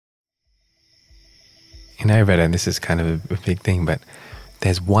in Ayurveda, and this is kind of a big thing, but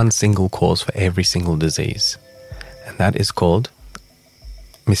there's one single cause for every single disease, and that is called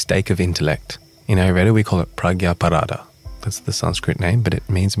mistake of intellect. In Ayurveda, we call it pragya parada. That's the Sanskrit name, but it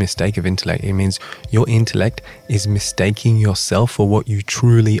means mistake of intellect. It means your intellect is mistaking yourself for what you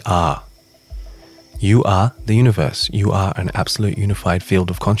truly are. You are the universe. You are an absolute unified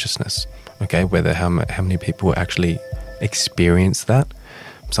field of consciousness. Okay, whether how many people actually experience that,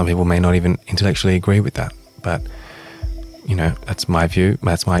 some people may not even intellectually agree with that, but that's my view,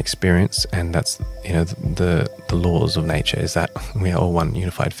 that's my experience, and that's the laws of nature is that we are all one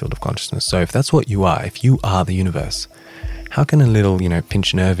unified field of consciousness. So if that's what you are, if you are the universe, how can a little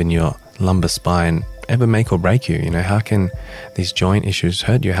pinched nerve in your lumbar spine ever make or break you? How can these joint issues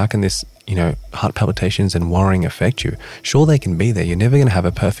hurt you? How can this heart palpitations and worrying affect you? Sure, they can be there. You're never going to have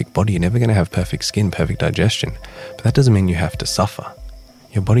a perfect body. You're never going to have perfect skin, perfect digestion, but that doesn't mean you have to suffer.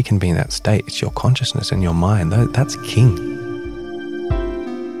 Your body can be in that state. It's your consciousness and your mind. That's king.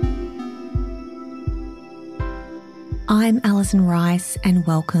 I'm Alison Rice, and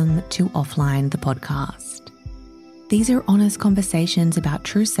welcome to Offline, the podcast. These are honest conversations about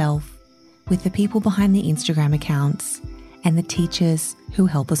true self with the people behind the Instagram accounts and the teachers who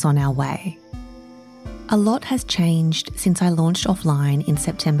help us on our way. A lot has changed since I launched Offline in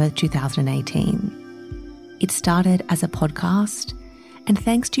September 2018. It started as a podcast, and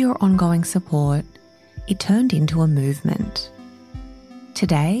thanks to your ongoing support, it turned into a movement.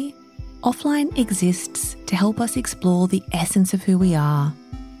 Today, Offline exists to help us explore the essence of who we are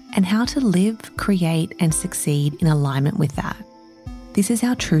and how to live, create, and succeed in alignment with that. This is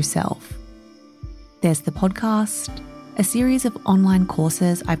our true self. There's the podcast, a series of online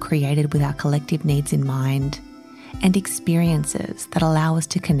courses I've created with our collective needs in mind, and experiences that allow us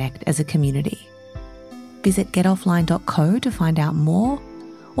to connect as a community. Visit getoffline.co to find out more,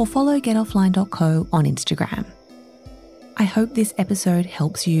 or follow getoffline.co on Instagram. I hope this episode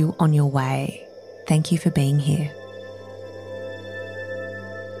helps you on your way. Thank you for being here.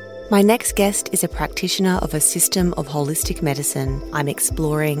 My next guest is a practitioner of a system of holistic medicine I'm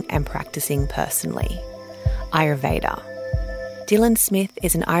exploring and practicing personally, Ayurveda. Dylan Smith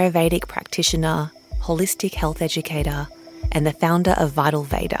is an Ayurvedic practitioner, holistic health educator, and the founder of Vital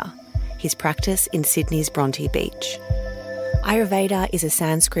Veda, his practice in Sydney's Bronte Beach. Ayurveda is a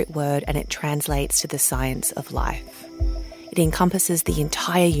Sanskrit word, and it translates to the science of life. It encompasses the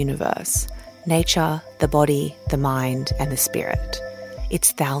entire universe, nature, the body, the mind, and the spirit.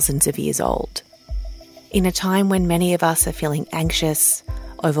 It's thousands of years old. In a time when many of us are feeling anxious,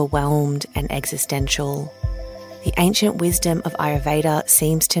 overwhelmed, and existential, the ancient wisdom of Ayurveda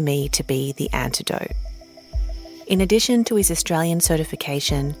seems to me to be the antidote. In addition to his Australian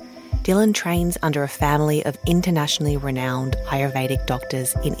certification, Dylan trains under a family of internationally renowned Ayurvedic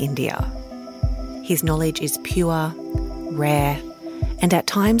doctors in India. His knowledge is pure, rare, and at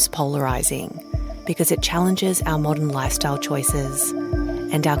times polarising because it challenges our modern lifestyle choices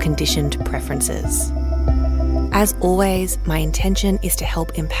and our conditioned preferences. As always, my intention is to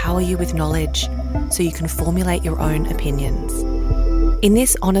help empower you with knowledge so you can formulate your own opinions. In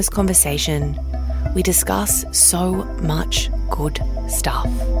this honest conversation, we discuss so much good stuff.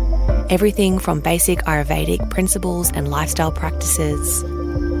 Everything from basic Ayurvedic principles and lifestyle practices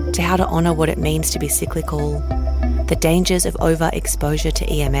to how to honour what it means to be cyclical, the dangers of overexposure to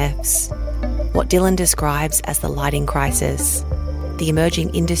EMFs, what Dylan describes as the lighting crisis, the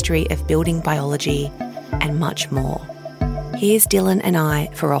emerging industry of building biology, and much more. Here's Dylan and I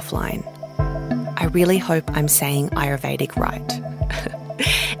for Offline. I really hope I'm saying Ayurvedic right.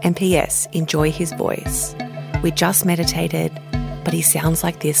 And P.S., enjoy his voice. We just meditated, but he sounds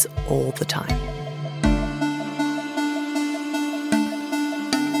like this all the time.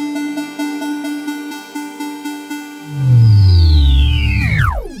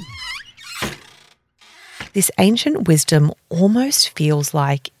 This ancient wisdom almost feels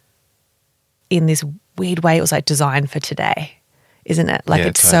like, in this weird way, it was like designed for today, isn't it? Like,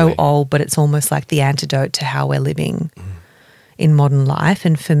 it's totally so old, but it's almost like the antidote to how we're living in modern life.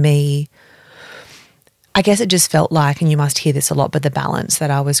 And for me, I guess it just felt like, and you must hear this a lot, but the balance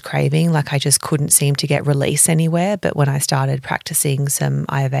that I was craving, like I just couldn't seem to get release anywhere. But when I started practicing some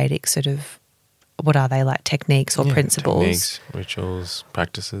Ayurvedic sort of, what are they, like techniques or principles? Techniques, rituals,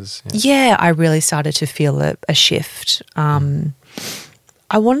 practices. Yeah, I really started to feel a shift.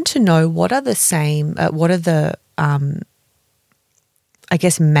 I wanted to know what are the I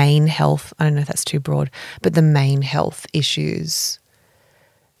guess main health, I don't know if that's too broad, but the main health issues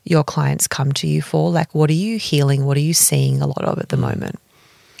your clients come to you for? Like, what are you healing? What are you seeing a lot of at the moment?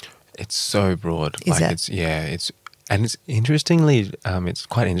 It's so broad. Is like it? It's And it's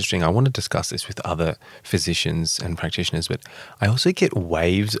quite interesting. I want to discuss this with other physicians and practitioners, but I also get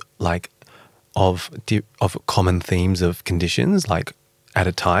waves like of common themes of conditions like at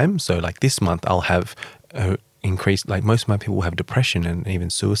a time. So like this month I'll have increased, like most of my people have depression and even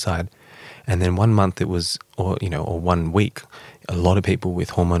suicide. And then 1 month it was, or 1 week, a lot of people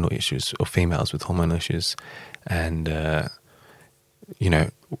with hormonal issues or females with hormonal issues and, a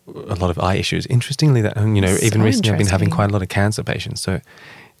lot of eye issues. Interestingly, that even recently I've been having quite a lot of cancer patients. So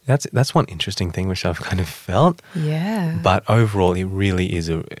that's one interesting thing which I've kind of felt. Yeah. But overall, it really is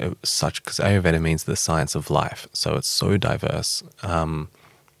because Ayurveda means the science of life. So it's so diverse.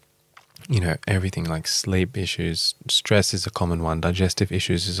 Everything like sleep issues, stress is a common one, digestive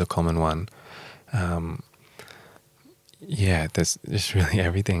issues is a common one. There's just really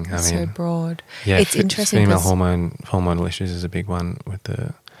everything. So broad. Yeah, it's interesting. Female hormonal issues is a big one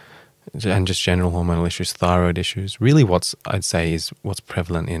and just general hormonal issues, thyroid issues. Really, I'd say is what's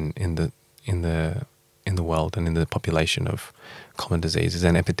prevalent in the world and in the population of common diseases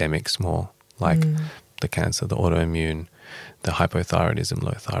and epidemics more, like the cancer, the autoimmune, the hypothyroidism,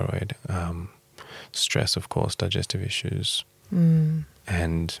 low thyroid, stress, of course, digestive issues,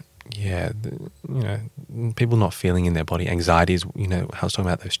 and people not feeling in their body, anxieties. I was talking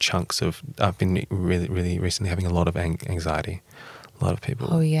about those chunks of. I've been really, really recently having a lot of anxiety. A lot of people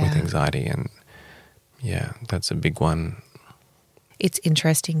with anxiety, and that's a big one. It's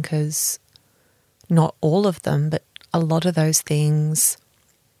interesting because not all of them, but a lot of those things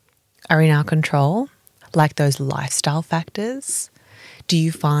are in our control, like those lifestyle factors. Do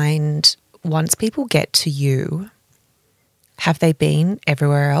you find once people get to you, have they been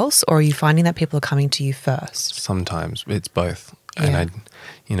everywhere else, or are you finding that people are coming to you first? Sometimes it's both. And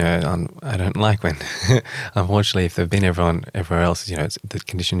I don't like when, unfortunately, if they've been everywhere else, the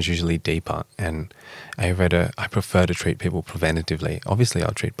condition's usually deeper. And Ayurveda, I prefer to treat people preventatively. Obviously,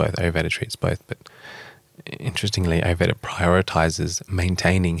 I'll treat both. Ayurveda treats both, but interestingly, Ayurveda prioritizes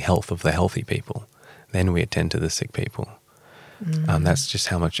maintaining health of the healthy people. Then we attend to the sick people. That's just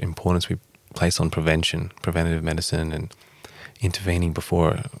how much importance we place on preventative medicine, and intervening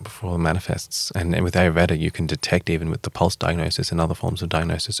before it manifests. And with Ayurveda, you can detect even with the pulse diagnosis and other forms of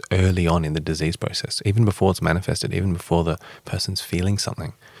diagnosis early on in the disease process, even before it's manifested, even before the person's feeling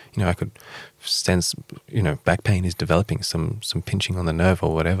something. I could sense, back pain is developing, some pinching on the nerve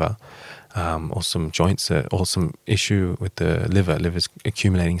or whatever, or some joints, or some issue with the liver's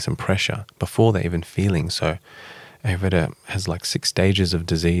accumulating some pressure before they're even feeling. So Ayurveda has like 6 stages of a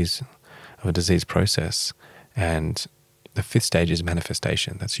disease process, and the 5th stage is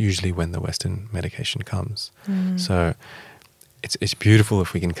manifestation. That's usually when the Western medication comes. So it's beautiful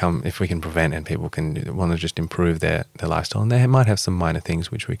if we can prevent, and people can want to just improve their lifestyle. And they might have some minor things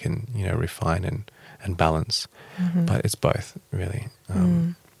which we can refine and balance, but it's both really.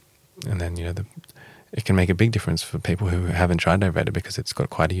 And then it can make a big difference for people who haven't tried Ayurveda, because it's got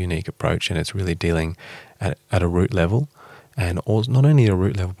quite a unique approach, and it's really dealing at a root level. And also, not only a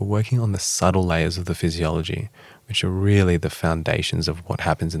root level, but working on the subtle layers of the physiology, which are really the foundations of what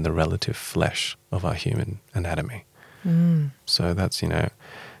happens in the relative flesh of our human anatomy. So that's,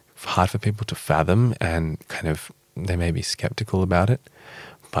 hard for people to fathom, and kind of they may be skeptical about it.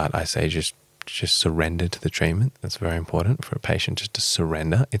 But I say just surrender to the treatment. That's very important for a patient, just to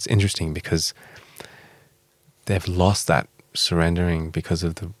surrender. It's interesting because they've lost that surrendering because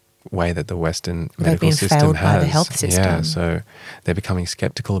of the way that the Western medical system has. By the health system. Yeah, so they're becoming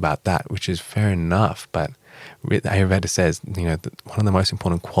skeptical about that, which is fair enough. But Ayurveda says, one of the most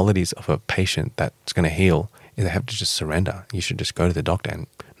important qualities of a patient that's going to heal is they have to just surrender. You should just go to the doctor and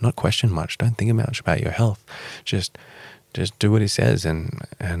not question much. Don't think much about your health. Just do what he says,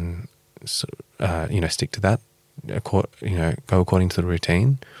 and stick to that. Go according to the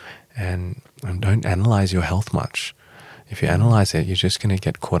routine, and don't analyze your health much. If you analyze it, you're just going to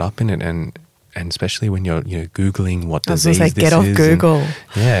get caught up in it, and especially when you're Googling what disease this is. Get off Google.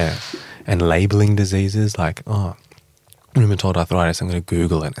 And labeling diseases like, rheumatoid arthritis, I'm going to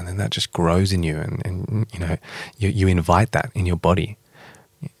Google it, and then that just grows in you, and you invite that in your body.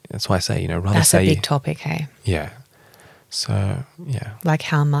 That's why I say, rather that's say... That's a big topic, hey? Yeah. So, yeah. Like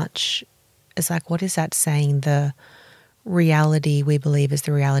how much... It's like, what is that saying? The reality we believe is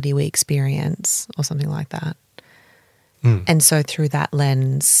the reality we experience, or something like that. And so through that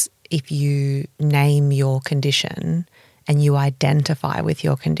lens, if you name your condition and you identify with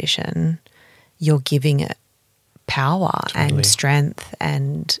your condition, you're giving it power and strength,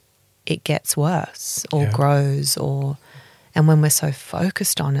 and it gets worse or grows, and when we're so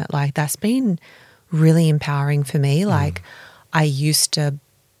focused on it, like that's been really empowering for me. Like I used to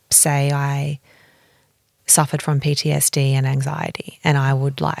say I suffered from PTSD and anxiety, and I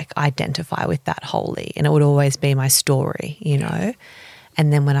would like identify with that wholly, and it would always be my story, you know.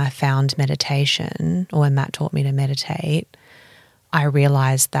 And then when I found meditation, or when Matt taught me to meditate, I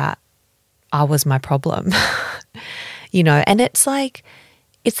realized that I was my problem, you know. And it's like,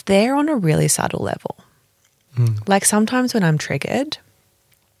 it's there on a really subtle level. Like sometimes when I'm triggered,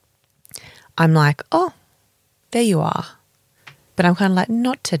 I'm like, oh, there you are. But I'm kind of like,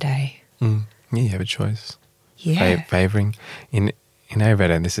 not today. Yeah, you have a choice. Yeah. Favoring. In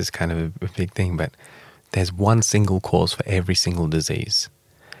Ayurveda, this is kind of a big thing, but there's one single cause for every single disease.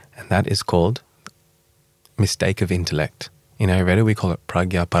 And that is called mistake of intellect. In Ayurveda, we call it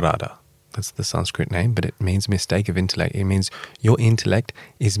pragya parada. That's the Sanskrit name, but it means mistake of intellect. It means your intellect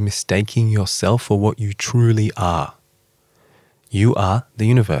is mistaking yourself for what you truly are. You are the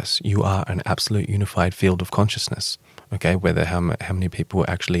universe. You are an absolute unified field of consciousness. Okay, whether how many people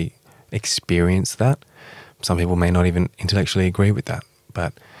actually experience that, some people may not even intellectually agree with that.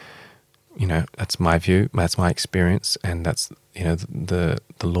 But you know, that's my view, that's my experience, and that's, you know, the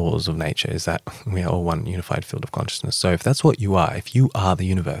laws of nature is that we are all one unified field of consciousness. So if that's what you are, if you are the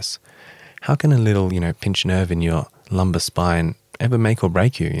universe, how can a little, you know, pinched nerve in your lumbar spine ever make or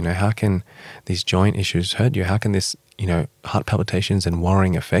break you? You know, how can these joint issues hurt you? How can this, you know, heart palpitations and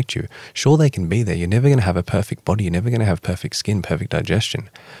worrying affect you? Sure, they can be there. You're never going to have a perfect body. You're never going to have perfect skin, perfect digestion.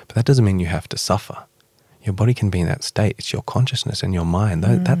 But that doesn't mean you have to suffer. Your body can be in that state. It's your consciousness and your mind.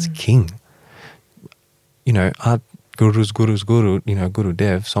 That's king. You know, our guru's guru, you know, Guru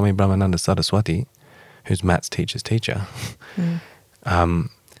Dev, Swami Brahmananda Saraswati, who's Matt's teacher's teacher,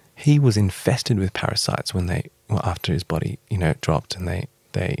 he was infested with parasites when after his body, you know, dropped, and they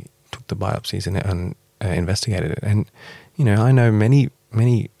took the biopsies and investigated it. And, you know, I know many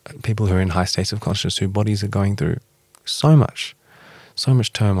people who are in high states of consciousness whose bodies are going through so much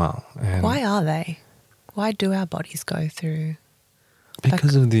turmoil. And Why are they? Why do our bodies go through?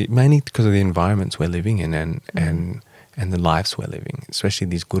 Mainly because of the environments we're living in and the lives we're living. Especially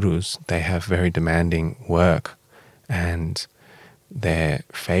these gurus, they have very demanding work, and they're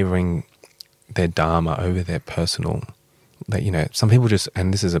favoring their dharma over their personal. That, you know, some people just,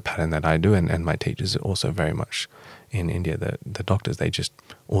 and this is a pattern that I do, and my teachers are also very much in India. The doctors, they just,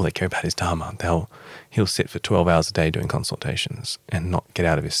 all they care about is dharma. He'll sit for 12 hours a day doing consultations and not get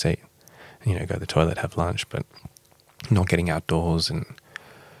out of his seat. You know, go to the toilet, have lunch, but not getting outdoors.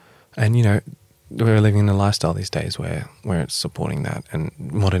 And you know, we're living in a lifestyle these days where it's supporting that, and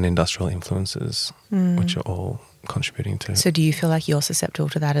modern industrial influences, which are all contributing to. So do you feel like you're susceptible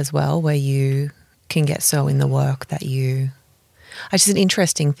to that as well, where you can get so in the work that you... It's just an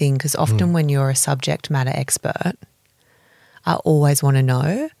interesting thing, because often when you're a subject matter expert, I always want to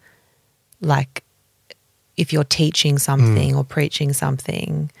know, like, if you're teaching something or preaching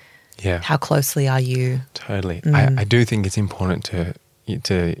something, how closely are you? Totally. I do think it's important to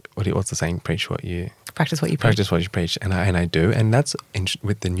what's the saying? Practice what you preach, and I do, and that's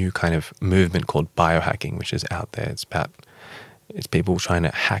with the new kind of movement called biohacking, which is out there. It's people trying to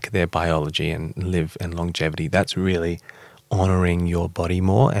hack their biology and live and longevity. That's really honoring your body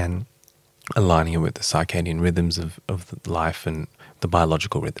more and aligning it with the circadian rhythms of life and the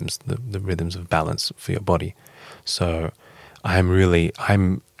biological rhythms, the rhythms of balance for your body. So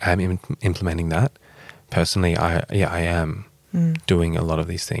I'm implementing that personally. I am doing a lot of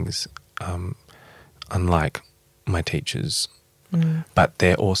these things, unlike my teachers. But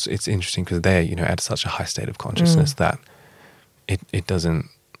they're also, it's interesting because they're, you know, at such a high state of consciousness that it doesn't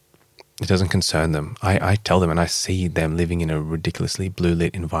concern them. I tell them, and I see them living in a ridiculously blue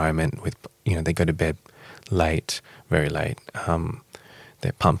lit environment with, you know, they go to bed late, very late.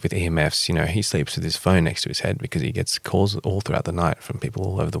 They're pumped with EMFs. You know, he sleeps with his phone next to his head because he gets calls all throughout the night from people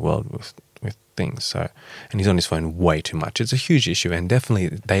all over the world with things. So, and he's on his phone way too much. It's a huge issue, and definitely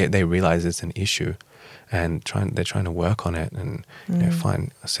they realize it's an issue, and they're trying to work on it and you know,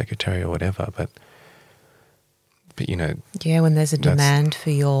 find a secretary or whatever. But you know, when there's a demand for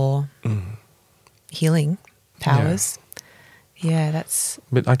your healing powers, that's.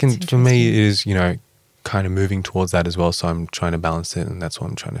 But for me, it is, you know, kind of moving towards that as well. So I'm trying to balance it, and that's what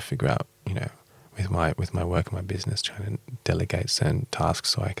I'm trying to figure out. You know, with my work and my business, trying to delegate certain tasks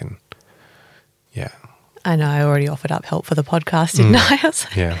so I can. Yeah. I know I already offered up help for the podcast, didn't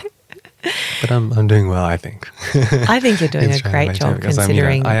I? But I'm doing well, I think. I think you're doing a great job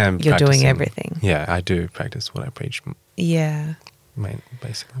considering you're doing everything. Yeah, I do practice what I preach. Yeah.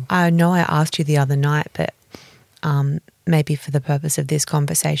 Basically. I know I asked you the other night, but maybe for the purpose of this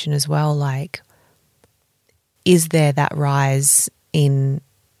conversation as well, like, is there that rise in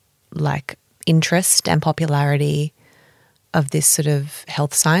like interest and popularity of this sort of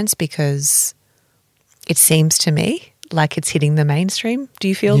health science? Because it seems to me like it's hitting the mainstream. Do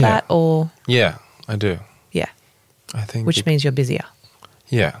you feel that, or? Yeah, I do. Yeah. I think which means you're busier.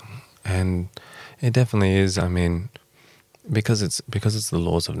 Yeah, and it definitely is. I mean, because it's the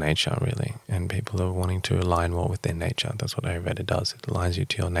laws of nature, really, and people are wanting to align more with their nature. That's what Ayurveda does. It aligns you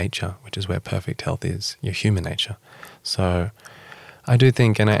to your nature, which is where perfect health is, your human nature. So I do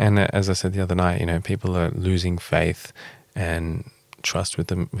think, and as I said the other night, you know, people are losing faith and trust with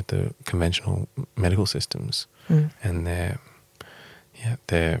the conventional medical systems, and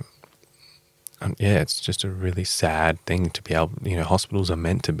it's just a really sad thing to be able. You know, hospitals are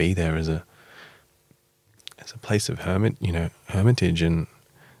meant to be there as a place of hermitage, and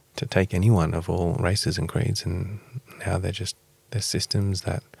to take anyone of all races and creeds, and now they're systems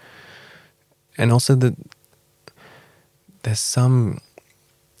that, and also that it's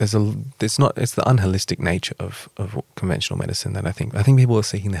the unholistic nature of conventional medicine that I think people are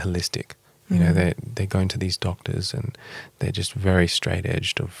seeking the holistic. You know, they're going to these doctors and they're just very straight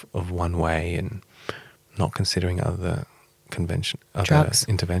edged of one way and not considering other drugs,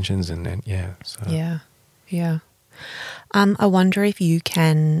 interventions, and so. Yeah. I wonder if you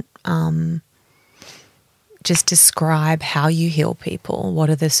can just describe how you heal people. What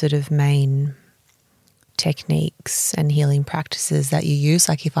are the sort of main techniques and healing practices that you use?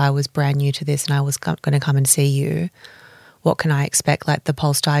 Like if I was brand new to this and I was going to come and see you, what can I expect? Like the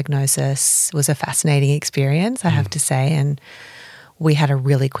pulse diagnosis was a fascinating experience, I have to say. And we had a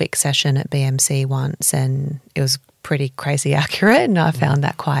really quick session at BMC once and it was pretty crazy accurate, and I found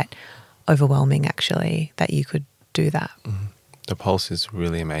that quite overwhelming actually, that you could do that. The pulse is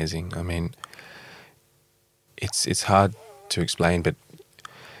really amazing. I mean, it's hard to explain, but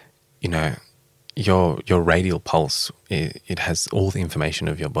you know, your radial pulse, it has all the information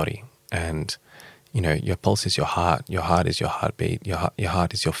of your body, and you know, your pulse is your heart is your heartbeat, your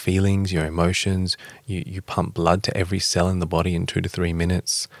heart is your feelings, your emotions. You pump blood to every cell in the body in 2 to 3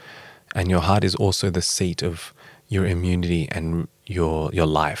 minutes, and your heart is also the seat of your immunity and your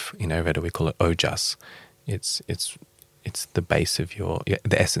life. In Ayurveda we call it ojas. It's the base of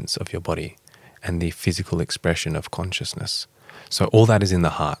the essence of your body and the physical expression of consciousness. So all that is in the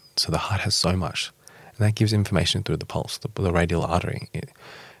heart. So the heart has so much, and that gives information through the pulse, the radial artery.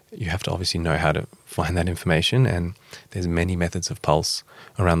 You have to obviously know how to find that information, and there's many methods of pulse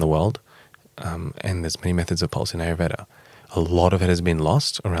around the world, and there's many methods of pulse in Ayurveda. A lot of it has been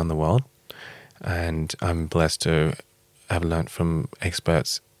lost around the world, and I'm blessed to have learnt from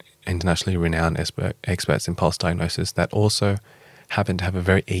experts, internationally renowned experts in pulse diagnosis, that also happen to have a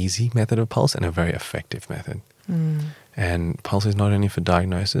very easy method of pulse and a very effective method. And pulse is not only for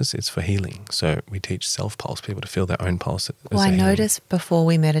diagnosis, it's for healing. So we teach self-pulse, people to feel their own pulse. Well, I noticed before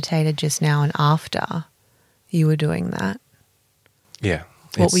we meditated just now and after you were doing that. Yeah.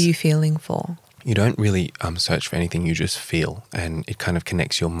 What were you feeling for? You don't really search for anything, you just feel, and it kind of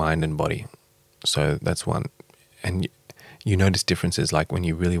connects your mind and body. So that's one. And you notice differences, like when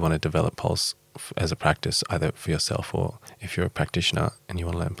you really want to develop pulse as a practice, either for yourself or if you're a practitioner and you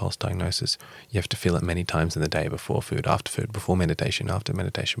want to learn pulse diagnosis, you have to feel it many times in the day: before food, after food, before meditation, after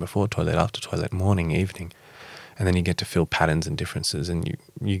meditation, before toilet, after toilet, morning, evening. And then you get to feel patterns and differences, and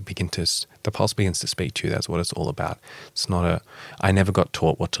the pulse begins to speak to you. That's what it's all about. It's not I never got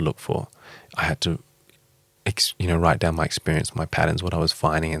taught what to look for. I had to write down my experience, my patterns, what I was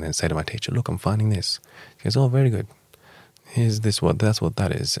finding, and then say to my teacher, look, I'm finding this. He goes, oh, very good. Here's that's what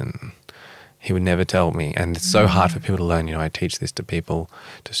that is. And he would never tell me. And it's so hard for people to learn. You know, I teach this to people,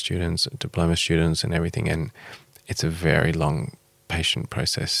 to students, diploma students and everything. And it's a very long, patient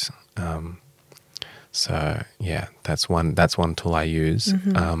process. So yeah, that's one tool I use.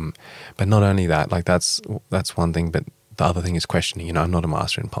 But not only that, like that's one thing, but the other thing is questioning. You know, I'm not a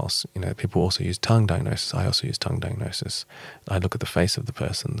master in pulse. You know, people also use tongue diagnosis. I also use tongue diagnosis. I look at the face of the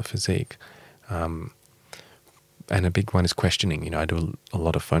person, the physique. And a big one is questioning. You know, I do a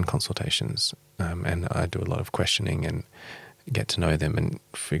lot of phone consultations, and I do a lot of questioning and get to know them and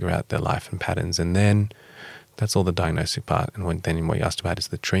figure out their life and patterns. And then that's all the diagnostic part. And then what you asked about is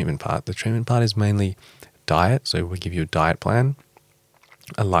the treatment part. The treatment part is mainly diet. So we give you a diet plan,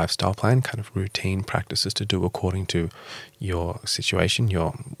 a lifestyle plan, kind of routine practices to do according to your situation,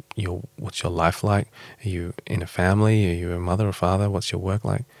 what's your life like? Are you in a family? Are you a mother or father? What's your work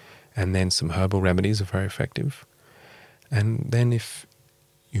like? And then some herbal remedies are very effective. And then if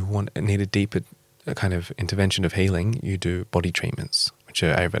you need a deeper kind of intervention of healing, you do body treatments, which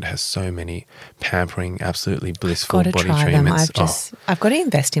Ayurveda has so many pampering, absolutely blissful body treatments. I've got to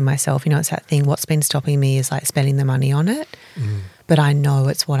invest in myself. You know, it's that thing, what's been stopping me is like spending the money on it. but I know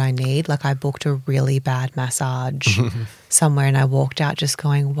it's what I need. Like I booked a really bad massage somewhere and I walked out just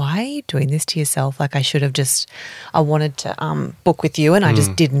going, why are you doing this to yourself? Like I wanted to book with you and I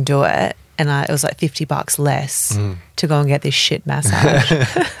just didn't do it. And it was like $50 less to go and get this shit massage.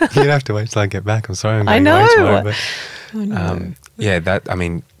 You'd have to wait till I get back. I'm sorry. I'm going I know. away tomorrow, but, I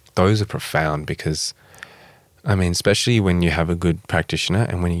know. those are profound because, especially when you have a good practitioner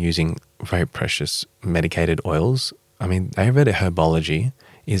and when you're using very precious medicated oils. Ayurvedic herbology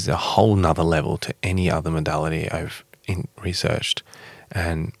is a whole nother level to any other modality I've researched.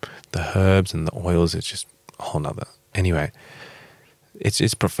 And the herbs and the oils, it's just a whole nother. Anyway,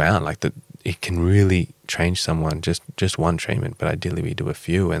 it's profound. Like it can really change someone, just one treatment, but ideally we do a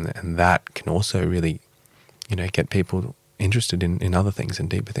few. And that can also really, get people interested in other things and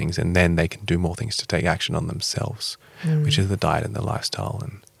deeper things. And then they can do more things to take action on themselves, which is the diet and the lifestyle.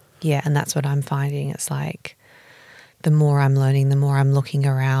 Yeah, and that's what I'm finding. It's like the more I'm learning, the more I'm looking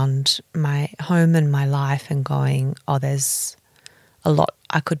around my home and my life and going, oh, there's a lot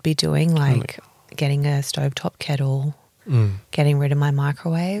I could be doing, like getting a stovetop kettle, getting rid of my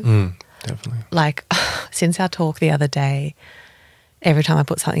microwave. Definitely. Like since our talk the other day, every time I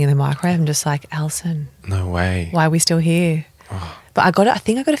put something in the microwave, I'm just like, Alison. No way. Why are we still here? Oh. But I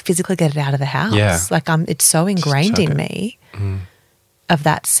think I got to physically get it out of the house. Yeah. Like it's so ingrained in me of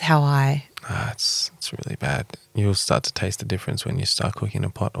that's how I... It's really bad. You'll start to taste the difference when you start cooking in a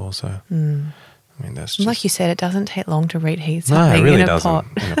pot also. That's just... Like you said, it doesn't take long to reheat No, something it really in a doesn't. pot.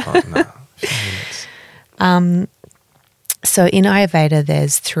 In a pot, no. A few minutes. So in Ayurveda,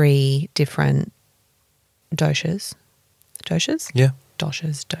 there's 3 different doshas. Doshas? Yeah.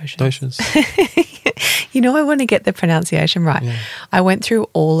 Doshas. Doshas. I want to get the pronunciation right. Yeah. I went through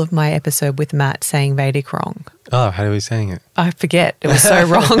all of my episode with Matt saying Vedic wrong. Oh, how are we saying it? I forget. It was so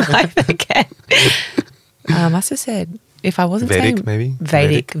wrong. I forget. I must have said, if I wasn't Vedic, saying... maybe?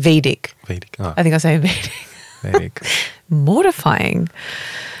 Vedic. Vedic. Oh. I think I was saying Vedic. Vedic. Mortifying.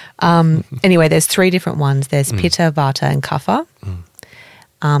 Anyway, there's 3 different ones. There's Pitta, Vata and Kapha.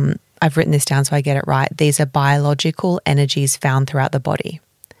 I've written this down so I get it right. These are biological energies found throughout the body.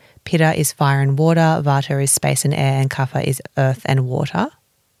 Pitta is fire and water, Vata is space and air, and Kapha is earth and water.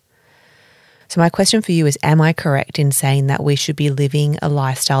 So my question for you is, am I correct in saying that we should be living a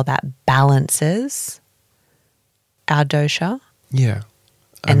lifestyle that balances our dosha? Yeah.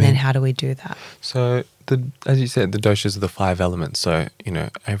 Then how do we do that? So, as you said, the doshas are the 5 elements. So,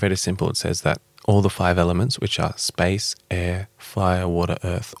 Ayurveda Simple, it says that all the 5 elements, which are space, air, fire, water,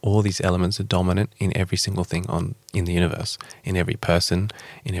 earth, all these elements are dominant in every single thing in the universe, in every person,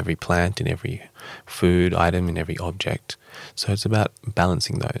 in every plant, in every food item, in every object. So it's about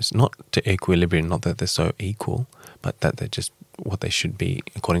balancing those, not to equilibrium, not that they're so equal, but that they're just what they should be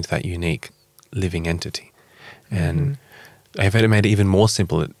according to that unique living entity. And Ayurveda made it even more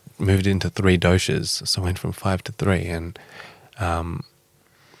simple. It moved into 3 doshas, so went from 5 to 3. And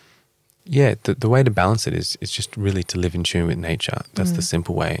the way to balance it is just really to live in tune with nature. That's the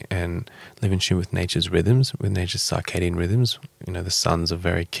simple way, and live in tune with nature's rhythms, with nature's circadian rhythms. The sun's a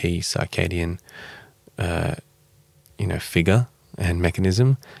very key circadian, figure and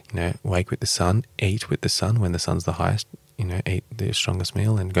mechanism. Wake with the sun, eat with the sun when the sun's the highest. Eat the strongest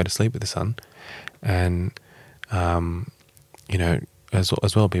meal and go to sleep with the sun, and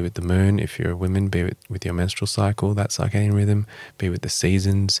as well, be with the moon. If you're a woman, be with your menstrual cycle, that circadian rhythm, be with the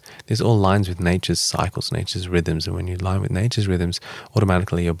seasons. There's all lines with nature's cycles, nature's rhythms. And when you line with nature's rhythms,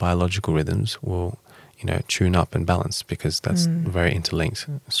 automatically your biological rhythms will, tune up and balance, because that's very interlinked,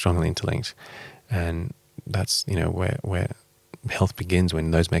 strongly interlinked. And that's, where health begins,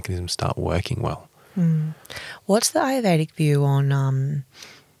 when those mechanisms start working well. What's the Ayurvedic view on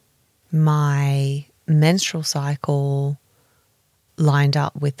my menstrual cycle lined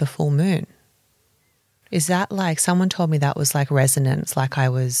up with the full moon? Is that like, someone told me that was like resonance, like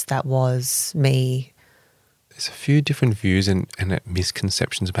that was me? There's a few different views and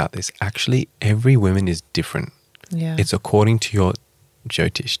misconceptions about this. Actually, every woman is different. Yeah. It's according to your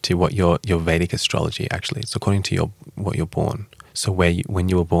Jyotish, to what your Vedic astrology, actually. It's according to what you're born. So when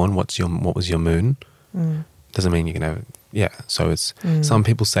you were born, what was your moon? Doesn't mean you can have... Yeah, so it's some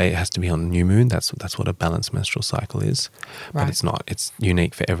people say it has to be on new moon. That's what a balanced menstrual cycle is, but it's not. It's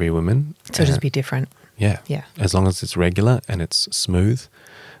unique for every woman. So just be different. Yeah, yeah. As long as it's regular and it's smooth,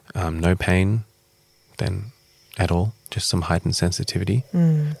 no pain, then at all, just some heightened sensitivity,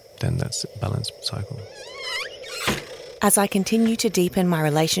 then that's a balanced cycle. As I continue to deepen my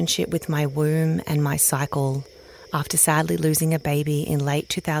relationship with my womb and my cycle, after sadly losing a baby in late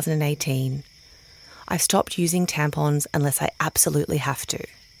 2018. I've stopped using tampons unless I absolutely have to,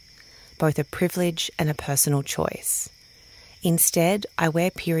 both a privilege and a personal choice. Instead, I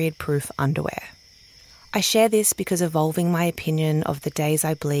wear period-proof underwear. I share this because evolving my opinion of the days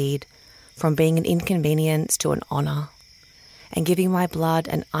I bleed from being an inconvenience to an honour and giving my blood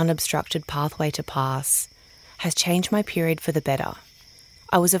an unobstructed pathway to pass has changed my period for the better.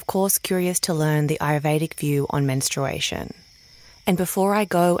 I was of course curious to learn the Ayurvedic view on menstruation. And before I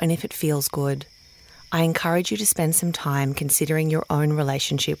go, and if it feels good, I encourage you to spend some time considering your own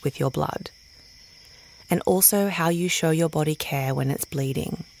relationship with your blood, and also how you show your body care when it's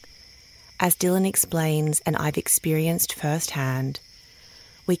bleeding. As Dylan explains, and I've experienced firsthand,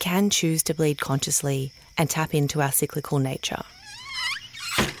 we can choose to bleed consciously and tap into our cyclical nature.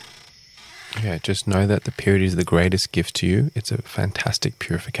 Yeah, just know that the period is the greatest gift to you. It's a fantastic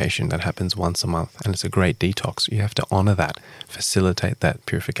purification that happens once a month, and it's a great detox. You have to honor that, facilitate that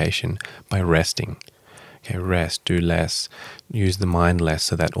purification by resting. Okay, rest, do less, use the mind less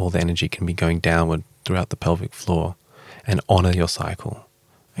so that all the energy can be going downward throughout the pelvic floor, and honor your cycle.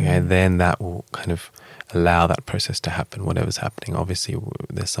 Okay, then that will kind of allow that process to happen, whatever's happening. Obviously,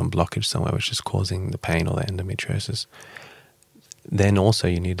 there's some blockage somewhere which is causing the pain or the endometriosis. Then also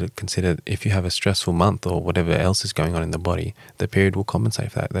you need to consider if you have a stressful month or whatever else is going on in the body, the period will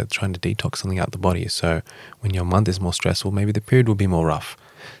compensate for that. They're trying to detox something out the body. So when your month is more stressful, maybe the period will be more rough.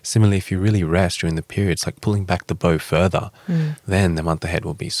 Similarly, if you really rest during the period, it's like pulling back the bow further, then the month ahead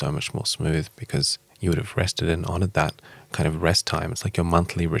will be so much more smooth because you would have rested and honored that kind of rest time. It's like your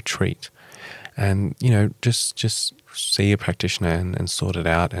monthly retreat. And, just see a practitioner and sort it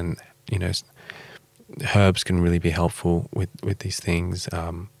out. And, herbs can really be helpful with these things.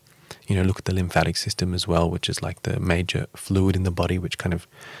 Look at the lymphatic system as well, which is like the major fluid in the body, which kind of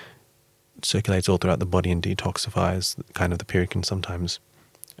circulates all throughout the body and detoxifies. Kind of the period can sometimes,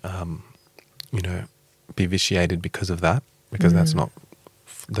 be vitiated because of that, because that's not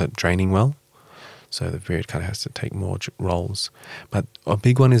draining well. So the period kind of has to take more roles. But a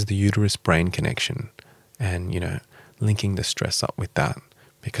big one is the uterus-brain connection and, linking the stress up with that.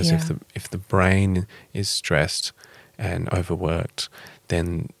 Because if the brain is stressed and overworked,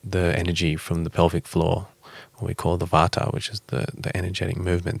 then the energy from the pelvic floor, what we call the vata, which is the energetic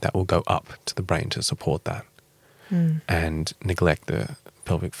movement, that will go up to the brain to support that and neglect the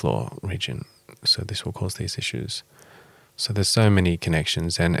pelvic floor region. So this will cause these issues. So there's so many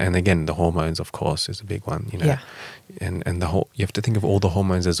connections, and again, the hormones, of course, is a big one. And you have to think of all the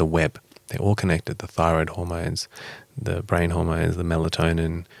hormones as a web. They're all connected: the thyroid hormones, the brain hormones, the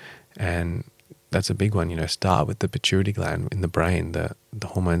melatonin, and that's a big one. Start with the pituitary gland in the brain, the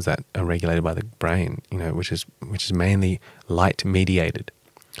hormones that are regulated by the brain. Which is mainly light mediated.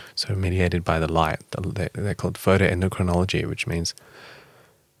 So mediated by the light. They're called photoendocrinology, which means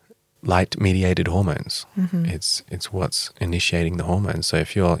light-mediated hormones. It's what's initiating the hormones. So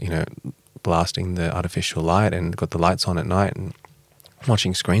if you're, blasting the artificial light and got the lights on at night and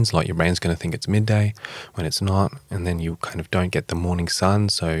watching screens a lot, your brain's going to think it's midday when it's not, and then you kind of don't get the morning sun,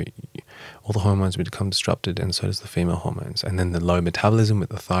 so all the hormones become disrupted, and so does the female hormones. And then the low metabolism with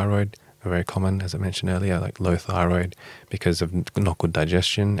the thyroid are very common, as I mentioned earlier, like low thyroid because of not good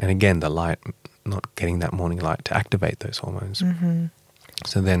digestion, and again, the light, not getting that morning light to activate those hormones.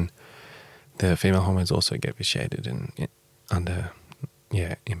 So then the female hormones also get vitiated and under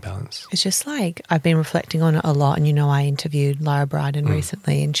imbalance. It's just like I've been reflecting on it a lot, and I interviewed Lara Bryden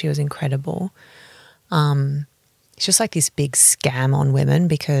recently, and she was incredible. It's just like this big scam on women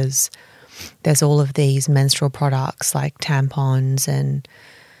because there's all of these menstrual products like tampons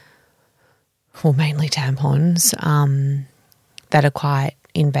mainly tampons that are quite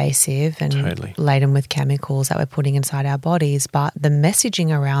invasive and laden with chemicals that we're putting inside our bodies. But the messaging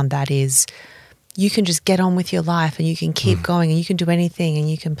around that is you can just get on with your life and you can keep going and you can do anything and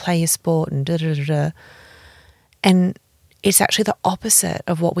you can play your sport and da-da-da-da. And it's actually the opposite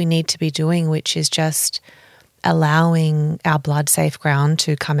of what we need to be doing, which is just allowing our blood safe ground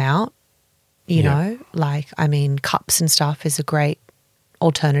to come out, cups and stuff is a great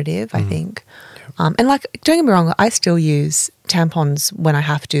alternative, I think. And don't get me wrong, I still use tampons when I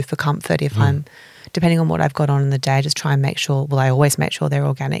have to for comfort if I'm, depending on what I've got on in the day, just try and make sure, I always make sure they're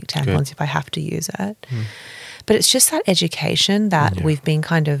organic tampons if I have to use it. But it's just that education that we've been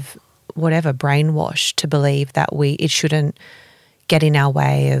kind of, brainwashed to believe that it shouldn't get in our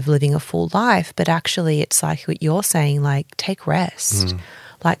way of living a full life. But actually it's like what you're saying, like take rest.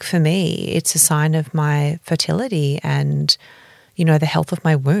 Like for me, it's a sign of my fertility and, the health of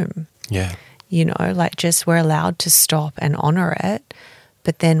my womb. Yeah. We're allowed to stop and honor it,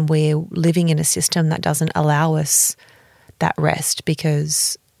 but then we're living in a system that doesn't allow us that rest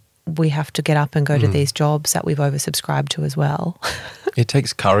because we have to get up and go to these jobs that we've oversubscribed to as well. It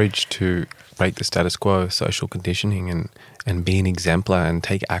takes courage to break the status quo of social conditioning and be an exemplar and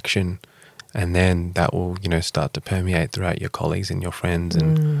take action. And then that will, start to permeate throughout your colleagues and your friends.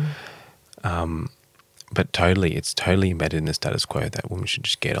 And but totally, it's totally embedded in the status quo that women should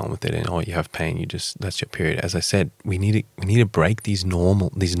just get on with it. And you have pain, that's your period. As I said, we need to break these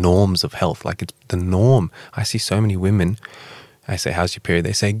norms of health. Like, it's the norm. I see so many women. I say, "How's your period?"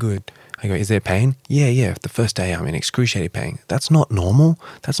 They say, "Good." I go, "Is there pain?" Yeah. The first day I'm in excruciating pain. That's not normal.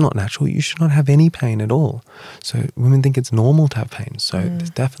 That's not natural. You should not have any pain at all. So women think it's normal to have pain. So there's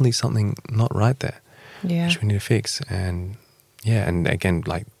definitely something not right there, which we need to fix. And and again,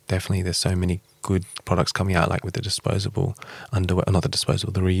 like, definitely there's so many good products coming out, like with the disposable underwear, not the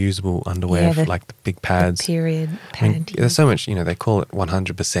disposable, the reusable underwear, like the big pads. The period panties. I mean, there's so much, they call it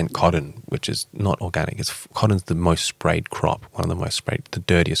 100% cotton, which is not organic. Cotton's the most sprayed crop, one of the most sprayed, the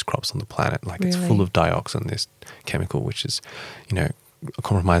dirtiest crops on the planet. Like, it's full of dioxin, this chemical, which is,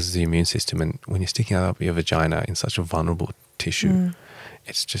 compromises the immune system. And when you're sticking out up your vagina in such a vulnerable tissue,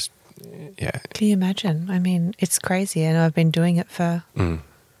 it's just, Can you imagine? I mean, it's crazy. And I've been doing it for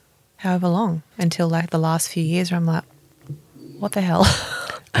however long, until like the last few years where I'm like, what the hell?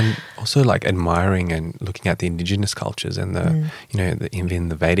 And also, like, admiring and looking at the indigenous cultures and even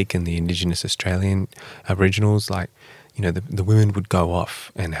the Vedic and the indigenous Australian Aboriginals, like, the women would go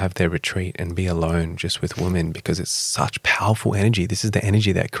off and have their retreat and be alone just with women, because it's such powerful energy. This is the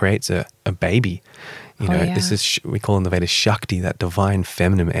energy that creates a baby. This is, we call in the Vedas Shakti, that divine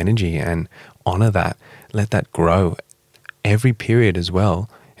feminine energy, and honor that, let that grow. Every period as well,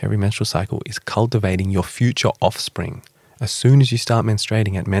 every menstrual cycle is cultivating your future offspring. As soon as you start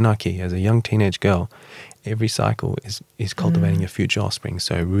menstruating at menarche as a young teenage girl, every cycle is cultivating your future offspring.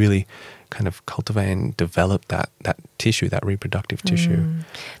 So really kind of cultivate and develop that tissue, that reproductive tissue.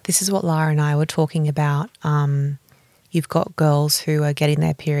 This is what Lara and I were talking about. You've got girls who are getting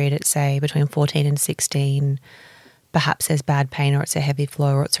their period at, say, between 14 and 16. Perhaps there's bad pain, or it's a heavy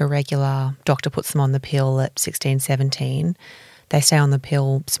flow, or it's irregular. Doctor puts them on the pill at 16, 17. They stay on the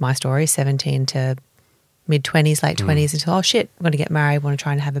pill, it's my story, 17 to mid-20s, late 20s, until, oh shit, I'm going to get married, want to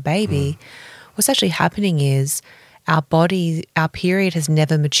try and have a baby. What's actually happening is our period has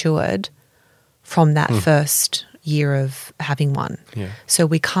never matured from that first year of having one. Yeah. So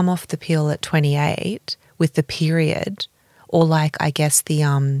we come off the pill at 28 with the period, or like, I guess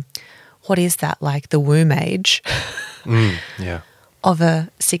the, what is that, like the womb age of a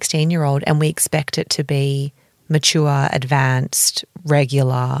 16-year-old, and we expect it to be mature, advanced,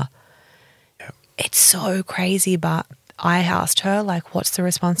 regular. Yep. It's so crazy, but I asked her, like, what's the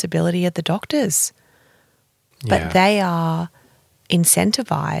responsibility of the doctors? But they are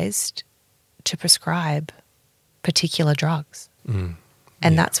incentivized to prescribe particular drugs.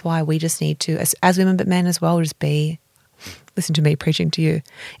 And that's why we just need to, as women but men as well, just be, listen to me preaching to you,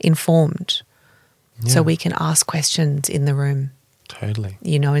 informed. So we can ask questions in the room. Totally.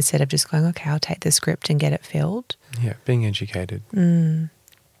 Instead of just going, okay, I'll take the script and get it filled. Yeah, being educated.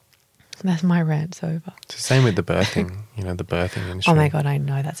 That's my rant's over. It's the same with the birthing, the birthing industry. Oh my God, I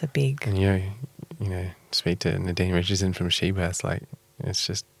know, that's a big... And speak to Nadine Richardson from SheBirth, like, it's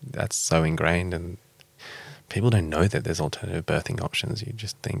just, that's so ingrained, and people don't know that there's alternative birthing options. You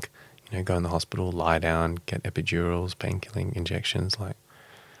just think, go in the hospital, lie down, get epidurals, painkilling injections, like,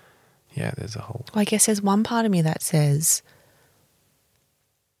 there's a whole... Well, I guess there's one part of me that says,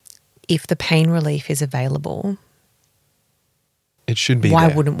 if the pain relief is available, it should be why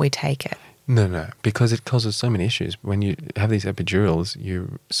there. wouldn't we take it? No, because it causes so many issues. When you have these epidurals,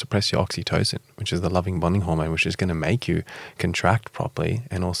 you suppress your oxytocin, which is the loving bonding hormone, which is going to make you contract properly.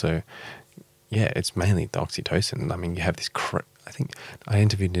 And also, it's mainly the oxytocin. I mean, you have this, I think I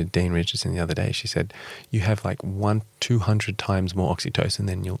interviewed Nadine Richardson the other day. She said you have like 200 times more oxytocin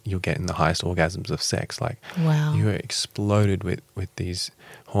than you'll get in the highest orgasms of sex. Like, wow. You are exploded with these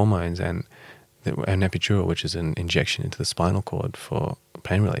hormones, and an epidural, which is an injection into the spinal cord for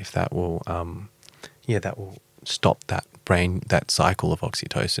pain relief, that will stop that cycle of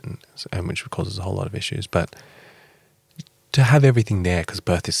oxytocin, and which causes a whole lot of issues. But to have everything there, because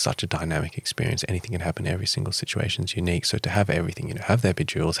birth is such a dynamic experience, anything can happen, every single situation is unique. So to have everything, have the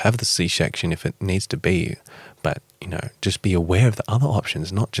epidurals, have the C-section if it needs to be, but just be aware of the other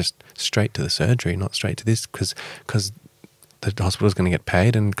options, not just straight to the surgery, not straight to this, because the hospital is going to get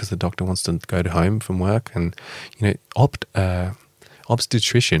paid, and because the doctor wants to go home from work. And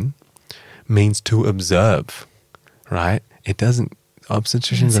obstetrician means to observe, right? It doesn't.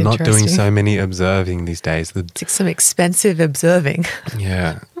 Obstetricians That's are not doing so many observing these days. It's some expensive observing.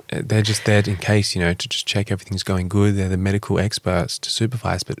 Yeah, they're just there in case, to just check everything's going good. They're the medical experts to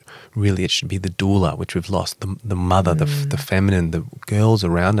supervise, but really it should be the doula, which we've lost, the mother, the feminine, the girls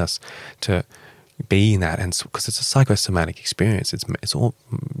around us to be in that. And because it's a psychosomatic experience, it's all,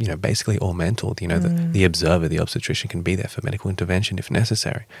 basically all mental. The observer, the obstetrician can be there for medical intervention if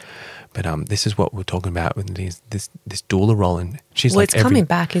necessary. But this is what we're talking about with this doula role. And she's it's coming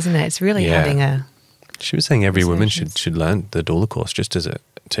back, isn't it? It's really having a... She was saying every woman should learn the doula course just as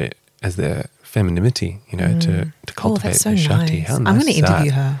their femininity, to cultivate that's so their Shakti. nice. How nice I'm going to is that?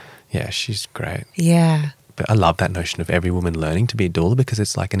 interview her. Yeah, she's great. Yeah. But I love that notion of every woman learning to be a doula because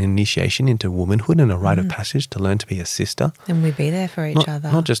it's like an initiation into womanhood and a rite of passage to learn to be a sister. And we be there for each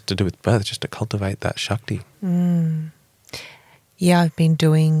other. Not just to do with birth, just to cultivate that Shakti. Yeah, I've been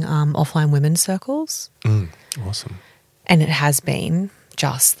doing offline women's circles. Awesome. And it has been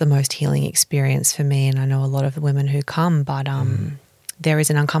just the most healing experience for me. And I know a lot of the women who come, but there is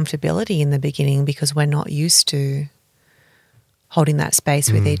an uncomfortability in the beginning because we're not used to holding that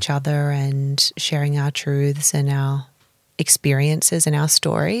space with each other and sharing our truths and our experiences and our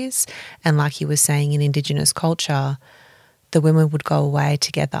stories. And like you were saying, in Indigenous culture, the women would go away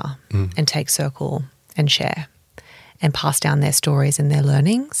together and take circle and share and pass down their stories and their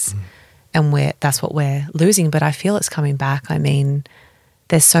learnings. And that's what we're losing. But I feel it's coming back. I mean,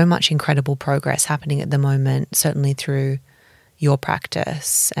 there's so much incredible progress happening at the moment, certainly through your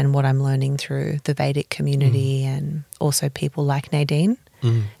practice and what I'm learning through the Vedic community and also people like Nadine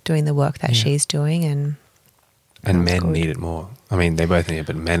doing the work that she's doing. And men need it more. I mean, they both need it,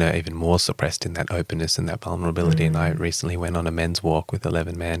 but men are even more suppressed in that openness and that vulnerability. And I recently went on a men's walk with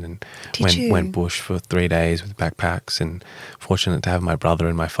 11 men and went bush for 3 days with backpacks, and fortunate to have my brother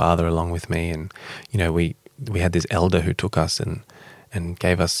and my father along with me. And, we had this elder who took us and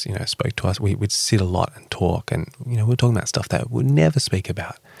gave us, spoke to us. We'd sit a lot and talk, and, we were talking about stuff that we'd never speak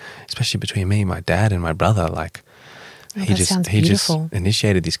about, especially between me, my dad and my brother. Like, he just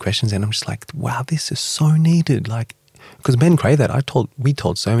initiated these questions, and I'm just like, wow, this is so needed. Like, because men crave that. We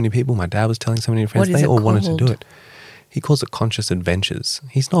told so many people. My dad was telling so many friends. They all wanted to do it. He calls it conscious adventures.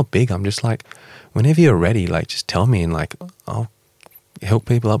 He's not big. I'm just like, whenever you're ready, like, just tell me, and like, I'll help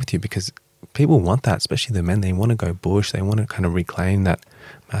people up with you, because people want that, especially the men. They want to go bush. They want to kind of reclaim that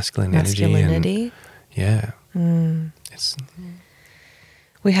masculinity. And,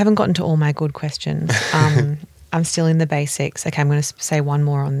 we haven't gotten to all my good questions. I'm still in the basics. Okay, I'm going to say one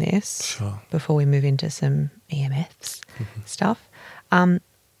more on this before we move into some EMFs stuff.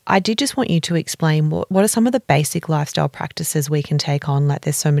 I did just want you to explain what are some of the basic lifestyle practices we can take on. Like,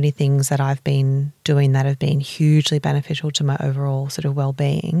 there's so many things that I've been doing that have been hugely beneficial to my overall sort of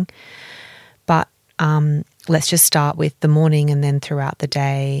well-being. But let's just start with the morning and then throughout the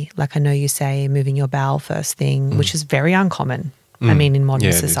day. Like, I know you say moving your bowel first thing, which is very uncommon. I mean, in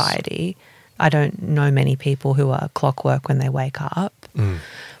modern society, I don't know many people who are clockwork when they wake up.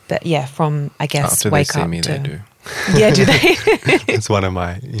 But yeah, from, I guess, after wake they see up me, to... they do. Yeah, do they? It's one of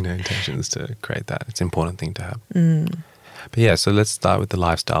my, intentions to create that. It's an important thing to have. But yeah, so let's start with the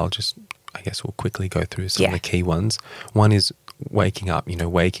lifestyle. Just, I guess we'll quickly go through some of the key ones. One is waking up,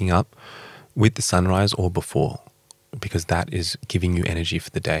 waking up with the sunrise or before, because that is giving you energy for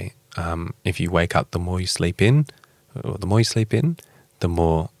the day. If you wake up, the more you sleep in, the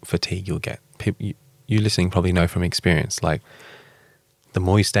more fatigue you'll get. You listening probably know from experience, like, the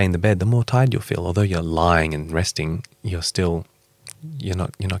more you stay in the bed, the more tired you'll feel. Although you're lying and resting, you're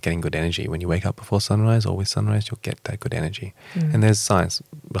not getting good energy. When you wake up before sunrise or with sunrise, you'll get that good energy. And there's science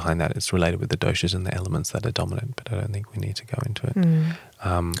behind that. It's related with the doshas and the elements that are dominant, but I don't think we need to go into it.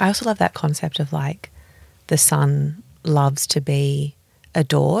 I also love that concept of, like, the sun loves to be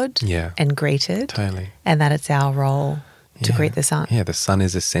adored and greeted. Totally. And that it's our role to greet the sun. Yeah, the sun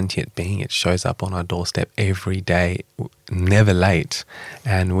is a sentient being. It shows up on our doorstep every day, never late.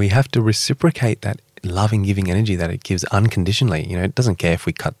 And we have to reciprocate that loving, giving energy that it gives unconditionally. It doesn't care if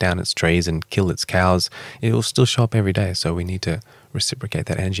we cut down its trees and kill its cows. It will still show up every day. So we need to reciprocate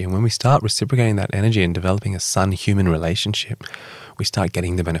that energy. And when we start reciprocating that energy and developing a sun-human relationship, we start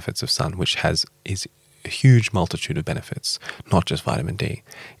getting the benefits of sun, which is a huge multitude of benefits, not just vitamin D.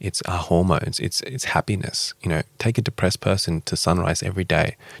 It's our hormones, it's happiness. Take a depressed person to sunrise every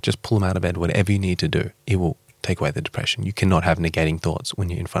day. Just pull them out of bed, whatever you need to do. It will take away the depression. You cannot have negating thoughts when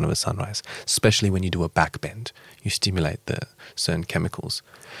you're in front of a sunrise, especially when you do a back bend. You stimulate the certain chemicals.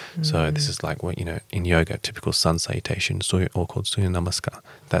 So this is like what, in yoga, typical sun salutation, or called Surya Namaskar.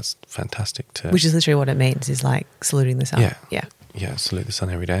 That's fantastic. Which is literally what it means, is like saluting the sun. Yeah, salute the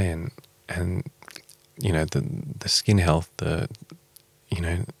sun every day. And the skin health,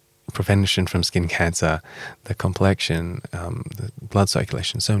 prevention from skin cancer, the complexion, the blood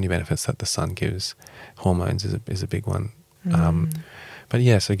circulation, so many benefits that the sun gives. Hormones is a big one. But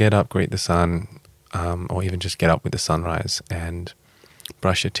yeah, so get up, greet the sun, or even just get up with the sunrise and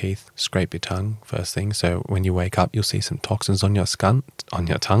brush your teeth, scrape your tongue first thing. So when you wake up, you'll see some toxins on your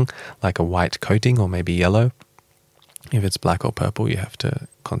tongue, like a white coating or maybe yellow. If it's black or purple, you have to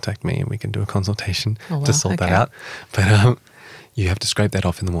contact me and we can do a consultation to sort that out. But you have to scrape that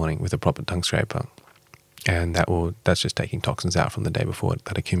off in the morning with a proper tongue scraper. And that's just taking toxins out from the day before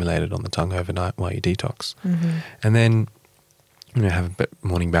that accumulated on the tongue overnight while you detox. And then, have a bit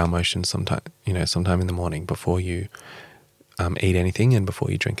morning bowel motion sometime in the morning before you eat anything and before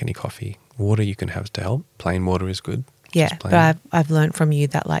you drink any coffee. Water you can have to help. Plain water is good. Yeah, but I've learned from you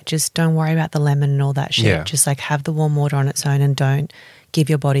that just don't worry about the lemon and all that shit. Yeah. Just have the warm water on its own and don't give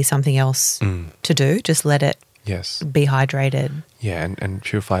your body something else to do. Just let it be hydrated. Yeah, and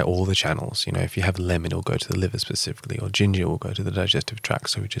purify all the channels. If you have lemon, it'll go to the liver specifically, or ginger will go to the digestive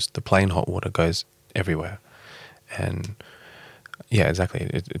tract. So just the plain hot water goes everywhere. And yeah, exactly.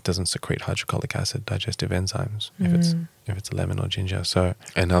 It doesn't secrete hydrochloric acid, digestive enzymes, if it's a lemon or ginger. So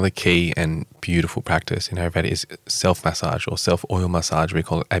another key and beautiful practice in Ayurveda is self-massage or self-oil massage. We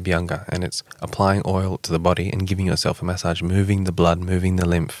call it Abhyanga, and it's applying oil to the body and giving yourself a massage, moving the blood, moving the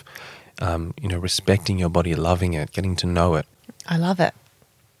lymph, respecting your body, loving it, getting to know it. I love it.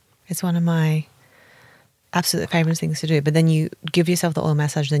 It's one of my absolute favorite things to do. But then you give yourself the oil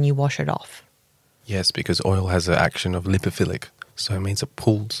massage, then you wash it off. Yes, because oil has an action of lipophilic. So it means it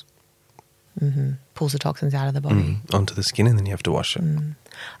pulls. Pulls the toxins out of the body. Onto the skin, and then you have to wash it.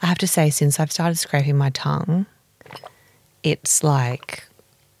 I have to say, since I've started scraping my tongue, it's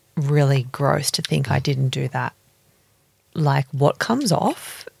really gross to think I didn't do that. What comes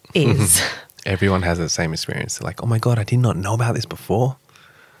off is... Everyone has the same experience. They're like, oh my God, I did not know about this before.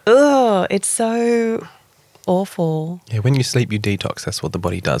 Ugh, it's so awful. Yeah, when you sleep, you detox. That's what the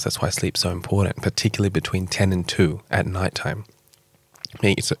body does. That's why sleep's so important, particularly between 10 and 2 at nighttime.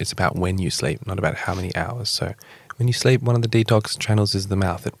 It's about when you sleep, not about how many hours. So when you sleep, one of the detox channels is the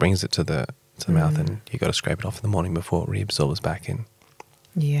mouth. It brings it to the mouth, and you got to scrape it off in the morning before it reabsorbs back in.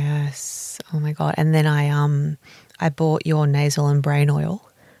 Yes. Oh my God. And then I bought your nasal and brain oil.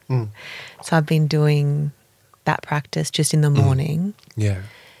 So I've been doing that practice just in the morning. Yeah.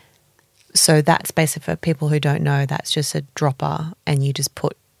 So that's basically, for people who don't know, that's just a dropper and you just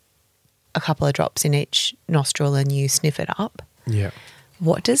put a couple of drops in each nostril and you sniff it up. Yeah.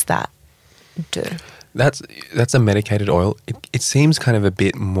 What does that do? That's a medicated oil. It seems kind of a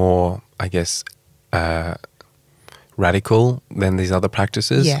bit more, I guess, radical than these other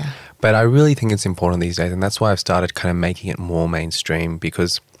practices. Yeah. But I really think it's important these days, and that's why I've started kind of making it more mainstream,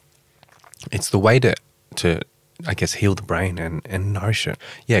 because it's the way to I guess, heal the brain and nourish it.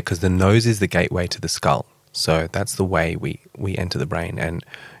 Yeah, because the nose is the gateway to the skull. So that's the way we enter the brain. And,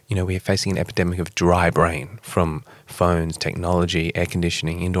 we're facing an epidemic of dry brain from phones, technology, air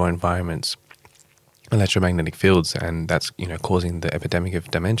conditioning, indoor environments, electromagnetic fields. And that's, causing the epidemic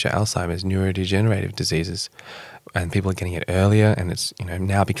of dementia, Alzheimer's, neurodegenerative diseases. And people are getting it earlier. And it's,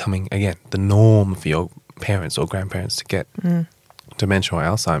 now becoming, again, the norm for your parents or grandparents to get dementia or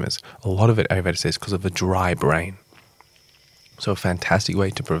Alzheimer's. A lot of it, Ayurveda says, because of a dry brain. So a fantastic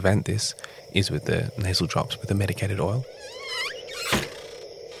way to prevent this is with the nasal drops, with the medicated oil.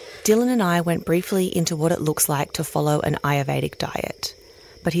 Dylan and I went briefly into what it looks like to follow an Ayurvedic diet,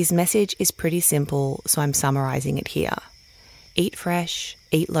 but his message is pretty simple, so I'm summarising it here. Eat fresh,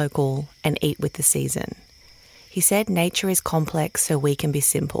 eat local, and eat with the season. He said nature is complex, so we can be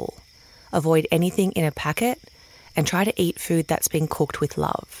simple. Avoid anything in a packet and try to eat food that's been cooked with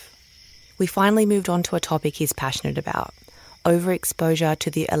love. We finally moved on to a topic he's passionate about: overexposure to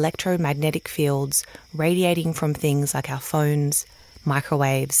the electromagnetic fields radiating from things like our phones,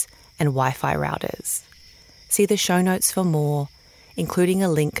 microwaves, and Wi-Fi routers. See the show notes for more, including a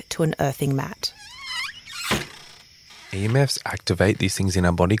link to an earthing mat. EMFs activate these things in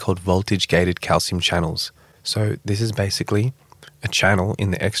our body called voltage-gated calcium channels. So this is basically a channel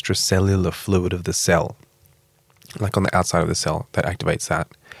in the extracellular fluid of the cell, like on the outside of the cell, that activates that.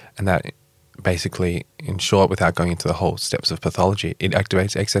 And that basically, in short, without going into the whole steps of pathology, it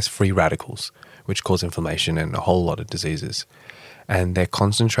activates excess free radicals, which cause inflammation and a whole lot of diseases. And they're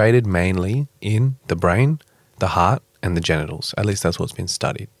concentrated mainly in the brain, the heart, and the genitals. At least that's what's been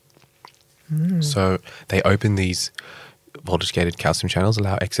studied. So they open these voltage-gated calcium channels,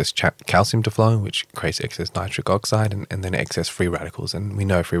 allow excess calcium to flow, which creates excess nitric oxide and then excess free radicals. And we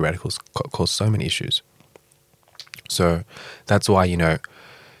know free radicals cause so many issues. So that's why,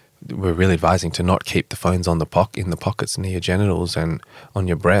 we're really advising to not keep the phones on in the pockets near your genitals and on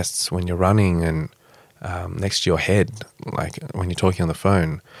your breasts when you're running and next to your head, like when you're talking on the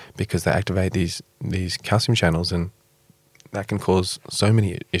phone, because they activate these calcium channels, and that can cause so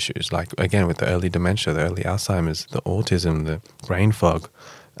many issues. Like again, with the early dementia, the early Alzheimer's, the autism, the brain fog,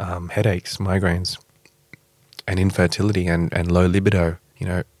 headaches, migraines, and infertility and low libido.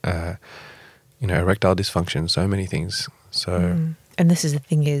 Erectile dysfunction, so many things. So, and this is the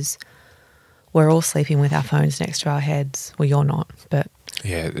thing is, we're all sleeping with our phones next to our heads. Well, you're not, but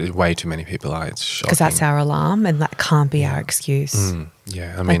yeah, way too many people are. It's shocking. because that's our alarm, and that can't be our excuse.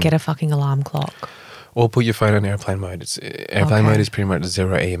 Yeah, I mean, like get a fucking alarm clock. Or put your phone on airplane mode. Airplane mode is pretty much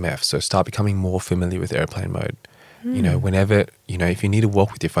zero EMF. So start becoming more familiar with airplane mode. Whenever, if you need to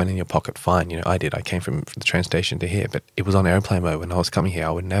walk with your phone in your pocket, fine. I did. I came from the train station to here, but it was on airplane mode when I was coming here. I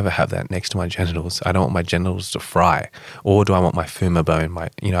would never have that next to my genitals. I don't want my genitals to fry. Or do I want my femur bone?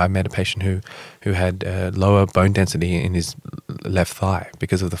 I met a patient who had lower bone density in his left thigh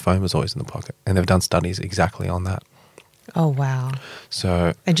because of the phone was always in the pocket. And they've done studies exactly on that. Oh, wow.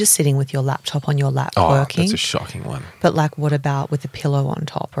 So, and just sitting with your laptop on your lap working. That's a shocking one. But like, what about with a pillow on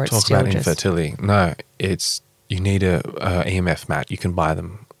top? Or it's Talk still about just infertility. No, you need a EMF mat. You can buy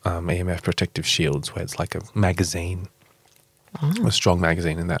them, EMF protective shields, where it's like a magazine, a strong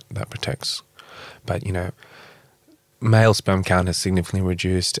magazine, and that protects. But, male sperm count has significantly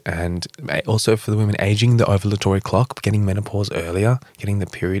reduced, and also for the women, aging the ovulatory clock, getting menopause earlier, getting the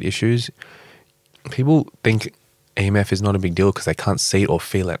period issues. People think EMF is not a big deal because they can't see it or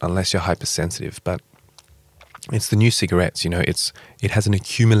feel it unless you're hypersensitive, but it's the new cigarettes, it has an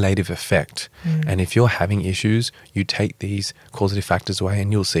accumulative effect. And if you're having issues, you take these causative factors away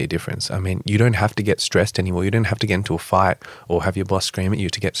and you'll see a difference. I mean, you don't have to get stressed anymore. You don't have to get into a fight or have your boss scream at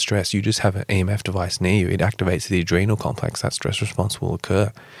you to get stressed. You just have an EMF device near you. It activates the adrenal complex. That stress response will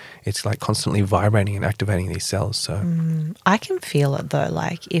occur. It's like constantly vibrating and activating these cells. So I can feel it though,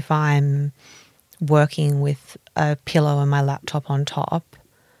 like if I'm working with a pillow and my laptop on top,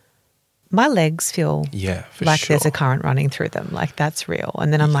 my legs feel like there's a current running through them. Like that's real.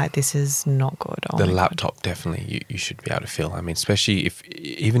 And then I'm like, this is not good. The laptop, definitely, you should be able to feel. I mean, especially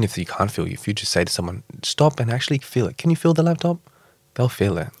even if you can't feel, if you just say to someone, stop and actually feel it. Can you feel the laptop? They'll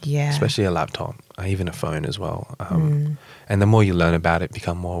feel it. Yeah. Especially a laptop, even a phone as well. And the more you learn about it,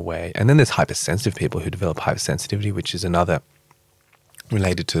 become more aware. And then there's hypersensitive people who develop hypersensitivity, which is another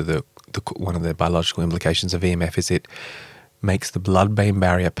related to one of the biological implications of EMF is it makes the blood-brain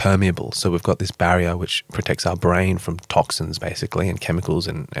barrier permeable. So we've got this barrier which protects our brain from toxins, basically, and chemicals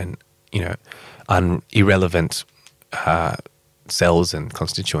and irrelevant cells and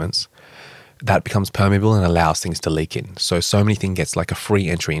constituents. That becomes permeable and allows things to leak in. So many things gets like a free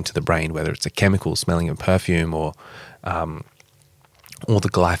entry into the brain, whether it's a chemical smelling of perfume or the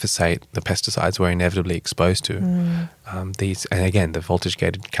glyphosate, the pesticides we're inevitably exposed to. And again, the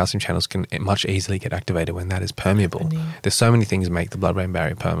voltage-gated calcium channels can much easily get activated when that is permeable. There's so many things that make the blood-brain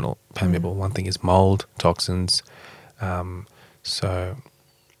barrier permeable. One thing is mold, toxins. That's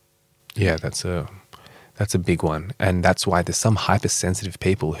a big one. And that's why there's some hypersensitive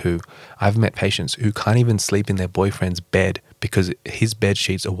people who, I've met patients who can't even sleep in their boyfriend's bed because his bed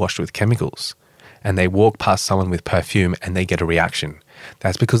sheets are washed with chemicals. And they walk past someone with perfume and they get a reaction.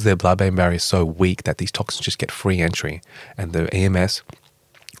 That's because their blood-brain barrier is so weak that these toxins just get free entry. And the EMS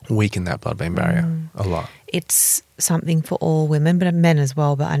weaken that blood-brain barrier a lot. It's something for all women, but men as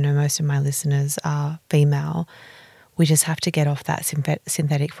well. But I know most of my listeners are female. We just have to get off that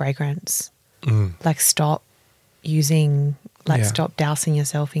synthetic fragrance. Like stop using... stop dousing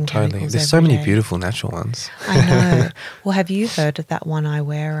yourself in chemicals. There's so many beautiful natural ones. I know. Well, have you heard of that one I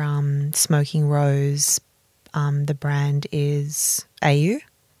wear, Smoking Rose? The brand is AU.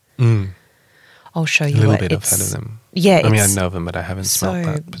 I'll show you a little bit. I've heard of them. Yeah, I know them, but I haven't smelled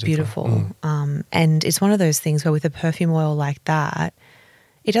that particular. Beautiful. And it's one of those things where with a perfume oil like that,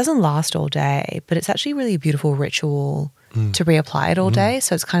 it doesn't last all day, but it's actually really a beautiful ritual to reapply it all day.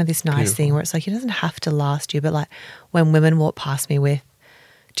 So it's kind of this nice thing where it's like it doesn't have to last you, but like when women walk past me with,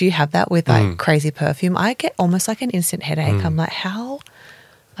 do you have that with like crazy perfume? I get almost like an instant headache. I'm like, how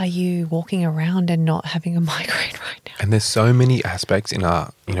are you walking around and not having a migraine right now? And there's so many aspects in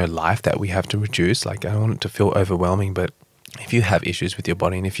our life that we have to reduce. Like I don't want it to feel overwhelming, but if you have issues with your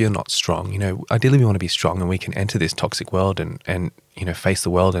body and if you're not strong, ideally we want to be strong and we can enter this toxic world and face the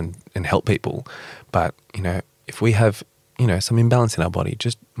world and help people. But, if we have, some imbalance in our body,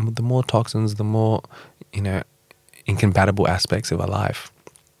 just the more toxins, the more, incompatible aspects of our life,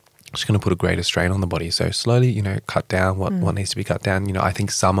 it's going to put a greater strain on the body. So slowly, cut down what needs to be cut down. I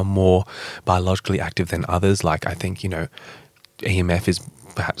think some are more biologically active than others. Like I think, EMF is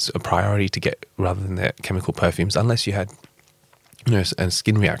perhaps a priority to get rather than the chemical perfumes, unless you had a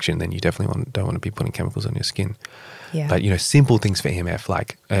skin reaction, then you definitely don't want to be putting chemicals on your skin. Yeah. But, simple things for EMF,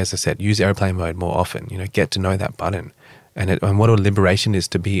 like, as I said, use airplane mode more often, get to know that button. And what a liberation is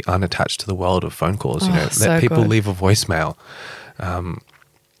to be unattached to the world of phone calls, let people leave a voicemail.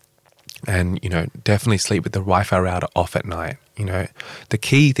 And, definitely sleep with the Wi-Fi router off at night. The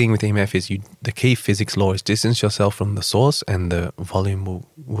key thing with EMF is the key physics law is distance yourself from the source and the volume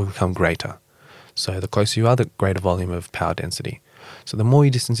will become greater. So the closer you are, the greater volume of power density. So the more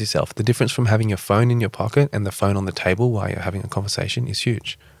you distance yourself, the difference from having your phone in your pocket and the phone on the table while you're having a conversation is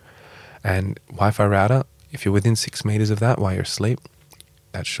huge. And Wi-Fi router, if you're within 6 meters of that while you're asleep,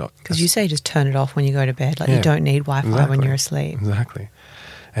 that's shot. Because you say just turn it off when you go to bed. Like you don't need Wi-Fi when you're asleep. Exactly.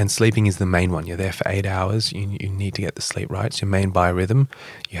 And sleeping is the main one. You're there for 8 hours. You need to get the sleep right. It's your main biorhythm.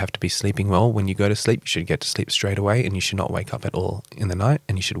 You have to be sleeping well. When you go to sleep, you should get to sleep straight away and you should not wake up at all in the night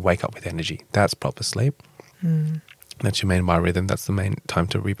and you should wake up with energy. That's proper sleep. That's your main biorhythm. That's the main time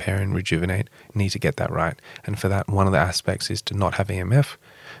to repair and rejuvenate. You need to get that right. And for that, one of the aspects is to not have EMF,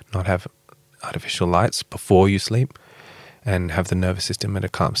 not have artificial lights before you sleep, and have the nervous system in a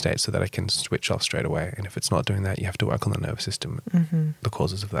calm state so that it can switch off straight away. And if it's not doing that, you have to work on the nervous system, the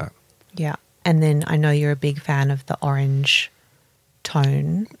causes of that. Yeah. And then I know you're a big fan of the orange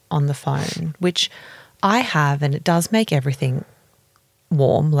tone on the phone, which I have, and it does make everything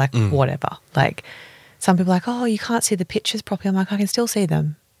warm, like whatever. Like some people are like, oh, you can't see the pictures properly. I'm like, I can still see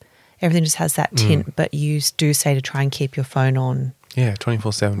them. Everything just has that tint, but you do say to try and keep your phone on. Yeah,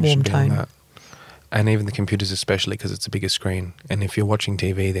 24/7 you should be on that. And even the computers especially because it's a bigger screen. And if you're watching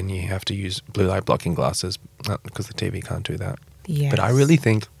TV, then you have to use blue light blocking glasses because the TV can't do that. Yes. But I really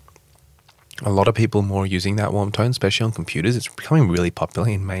think a lot of people more using that warm tone, especially on computers. It's becoming really popular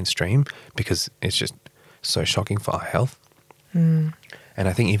in mainstream because it's just so shocking for our health. And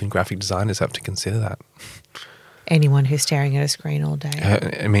I think even graphic designers have to consider that. Anyone who's staring at a screen all day.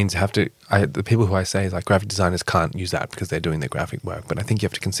 It means the people who I say is like graphic designers can't use that because they're doing their graphic work. But I think you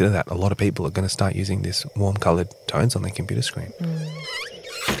have to consider that a lot of people are going to start using this warm coloured tones on their computer screen.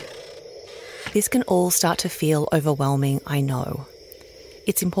 This can all start to feel overwhelming, I know.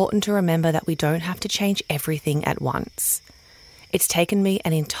 It's important to remember that we don't have to change everything at once. It's taken me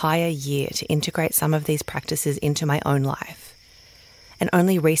an entire year to integrate some of these practices into my own life. And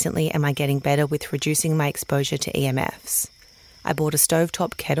only recently am I getting better with reducing my exposure to EMFs. I bought a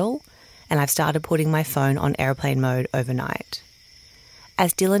stovetop kettle and I've started putting my phone on airplane mode overnight.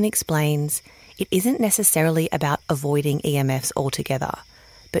 As Dylan explains, it isn't necessarily about avoiding EMFs altogether,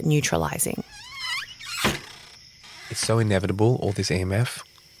 but neutralising. It's so inevitable, all this EMF.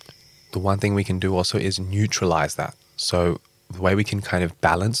 The one thing we can do also is neutralise that. So the way we can kind of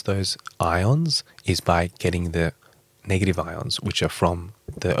balance those ions is by getting the negative ions, which are from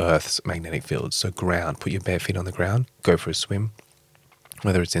the Earth's magnetic field. So ground, put your bare feet on the ground, go for a swim,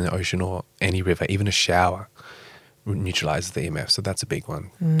 whether it's in the ocean or any river, even a shower neutralizes the EMF. So that's a big one.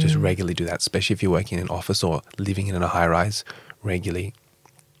 Just regularly do that, especially if you're working in an office or living in a high rise, regularly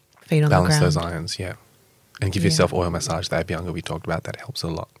feet on balance the ground. those ions, and give yourself oil massage. The Abhyanga we talked about, that helps a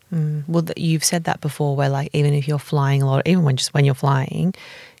lot. Well, you've said that before where like even if you're flying a lot, even when you're flying,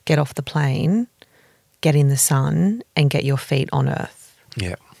 get off the plane, get in the sun and get your feet on earth.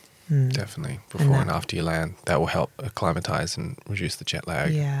 Yeah, definitely. Before and after you land, that will help acclimatize and reduce the jet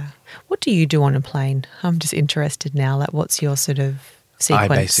lag. Yeah. What do you do on a plane? I'm just interested now. Like what's your sort of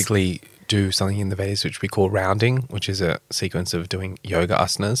sequence? I basically do something in the Vedas which we call rounding, which is a sequence of doing yoga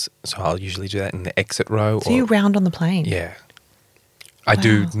asanas. So I'll usually do that in the exit row. So you round on the plane? Yeah. I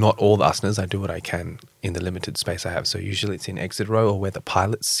do not all the asanas. I do what I can in the limited space I have. So usually it's in exit row or where the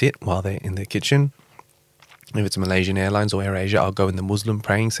pilots sit while they're in the kitchen. If it's Malaysian Airlines or AirAsia, I'll go in the Muslim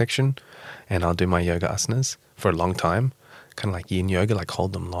praying section and I'll do my yoga asanas for a long time. Kind of like yin yoga, like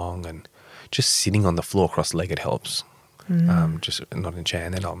hold them long, and just sitting on the floor cross-legged helps. Just not in a chair,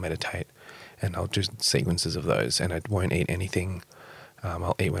 and then I'll meditate and I'll do sequences of those, and I won't eat anything.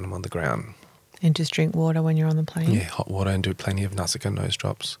 I'll eat when I'm on the ground. And just drink water when you're on the plane? Yeah, hot water, and do plenty of Nasika nose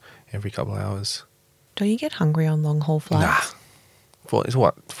drops every couple of hours. Don't you get hungry on long haul flights? Nah. It's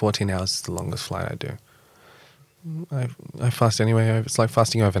 14 hours is the longest flight I do. I fast anyway. It's like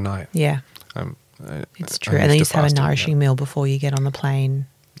fasting overnight. Yeah. It's true. And then you just have a nourishing meal before you get on the plane.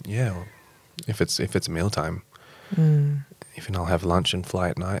 Yeah. Well, if it's mealtime, even I'll have lunch and fly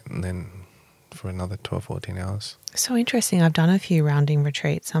at night and then for another 12, 14 hours. So interesting. I've done a few rounding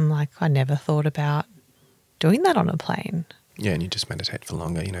retreats. I'm like, I never thought about doing that on a plane. Yeah, and you just meditate for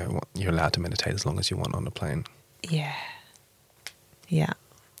longer. You know, you're allowed to meditate as long as you want on a plane. Yeah. Yeah.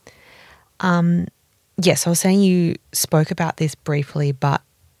 Yes, I was saying you spoke about this briefly, but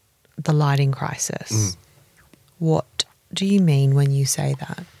the lighting crisis. What do you mean when you say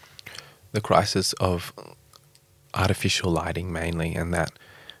that? The crisis of artificial lighting mainly, and that,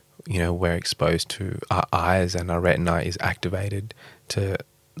 we're exposed to, our eyes and our retina is activated to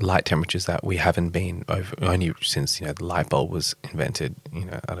light temperatures that we haven't been over only since, the light bulb was invented,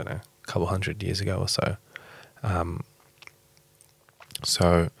 I don't know, a couple hundred years ago or so.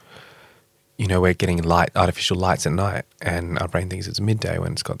 So, we're getting artificial lights at night, and our brain thinks it's midday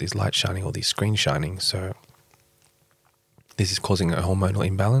when it's got these lights shining or these screens shining. So this is causing a hormonal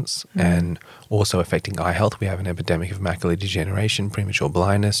imbalance and also affecting eye health. We have an epidemic of macular degeneration, premature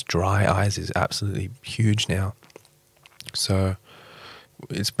blindness, dry eyes is absolutely huge now. So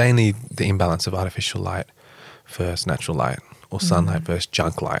it's mainly the imbalance of artificial light versus natural light, or sunlight versus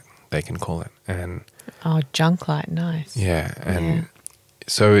junk light, they can call it. And junk light, nice. Yeah, and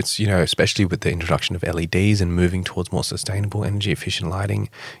so it's, especially with the introduction of LEDs and moving towards more sustainable, energy efficient lighting,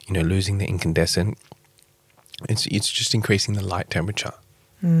 losing the incandescent, it's just increasing the light temperature.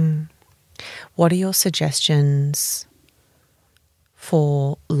 What are your suggestions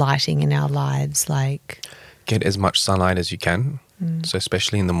for lighting in our lives? Like, get as much sunlight as you can. So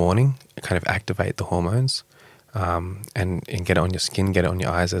especially in the morning, kind of activate the hormones, and get it on your skin, get it on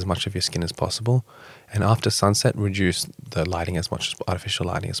your eyes, as much of your skin as possible. And after sunset, reduce the lighting artificial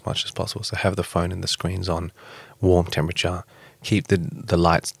lighting as much as possible. So have the phone and the screens on warm temperature, keep the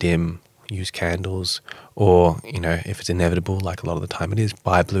lights dim, use candles, or, if it's inevitable, like a lot of the time it is,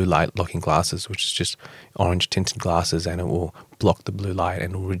 buy blue light blocking glasses, which is just orange tinted glasses, and it will block the blue light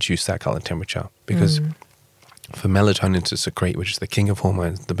and will reduce that color temperature. Because for melatonin to secrete, which is the king of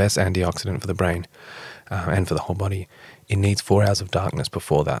hormones, the best antioxidant for the brain and for the whole body, it needs 4 hours of darkness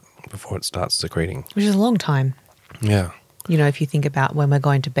before it starts secreting. Which is a long time. Yeah. If you think about when we're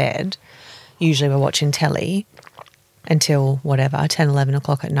going to bed, usually we're watching telly until 10, 11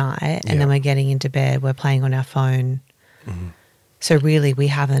 o'clock at night, and then we're getting into bed, we're playing on our phone. So really we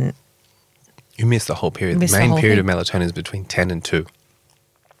haven't... You miss the whole period. The main period of melatonin is between 10 and 2.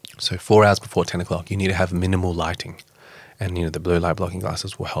 So 4 hours before 10 o'clock, you need to have minimal lighting. And, the blue light blocking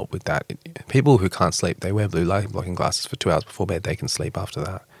glasses will help with that. People who can't sleep, they wear blue light blocking glasses for 2 hours before bed. They can sleep after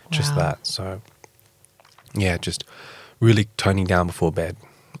that. Just that. So, just really toning down before bed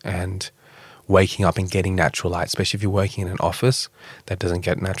and waking up and getting natural light, especially if you're working in an office that doesn't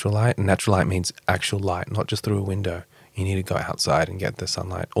get natural light. And natural light means actual light, not just through a window. You need to go outside and get the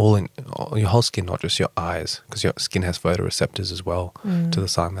sunlight all in your whole skin, not just your eyes, because your skin has photoreceptors as well to the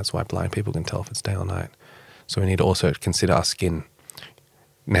sun. That's why blind people can tell if it's day or night. So we need to also consider our skin.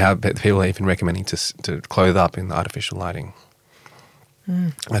 Now people are even recommending to clothe up in the artificial lighting.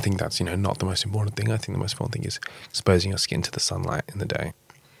 I think that's, not the most important thing. I think the most important thing is exposing your skin to the sunlight in the day.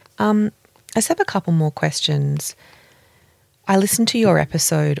 I just have a couple more questions. I listened to your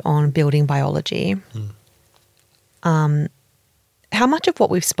episode on building biology. How much of what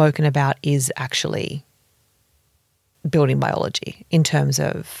we've spoken about is actually building biology in terms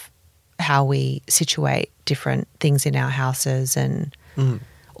of how we situate different things in our houses, and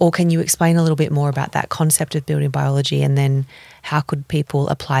or can you explain a little bit more about that concept of building biology, and then how could people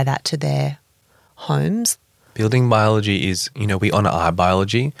apply that to their homes? Building biology is, we honor our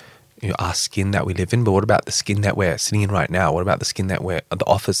biology, our skin that we live in, but what about the skin that we're sitting in right now? What about the skin that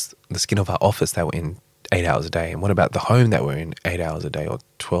the skin of our office that we're in 8 hours a day? And what about the home that we're in 8 hours a day, or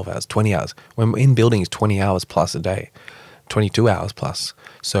 12 hours, 20 hours? When we're in buildings, 20 hours plus a day, 22 hours plus.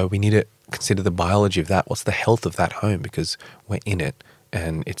 So we need to consider the biology of that. What's the health of that home? Because we're in it,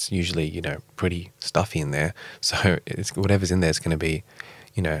 and it's usually, pretty stuffy in there. So whatever's in there is going to be,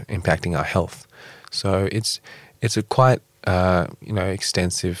 impacting our health. So it's a quite,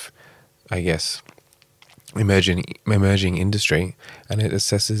 extensive, I guess, emerging industry, and it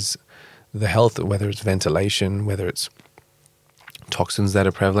assesses the health, whether it's ventilation, whether it's toxins that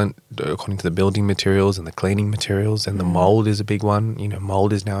are prevalent according to the building materials and the cleaning materials, and the mold is a big one.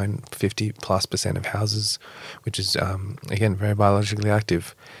 Mold is now in 50+% of houses, which is again very biologically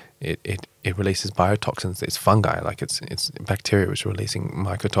active. It releases biotoxins. It's fungi, like it's bacteria which are releasing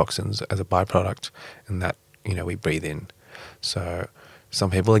mycotoxins as a byproduct, and that we breathe in. So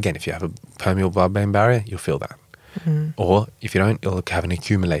some people, again, if you have a permeable blood-brain barrier, you'll feel that. Or if you don't, it'll have an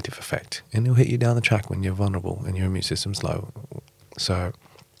accumulative effect, and it'll hit you down the track when you're vulnerable and your immune system's low. So,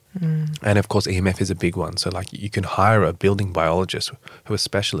 and of course, EMF is a big one. So like you can hire a building biologist who are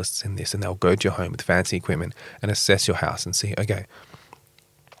specialists in this, and they'll go to your home with fancy equipment and assess your house and see, okay,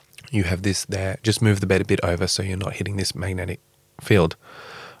 you have this there, just move the bed a bit over so you're not hitting this magnetic field.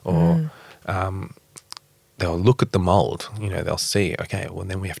 Or they'll look at the mold, they'll see, okay, well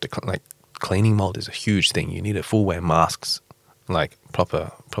then we have to cleaning mold is a huge thing. You need to full wear masks, like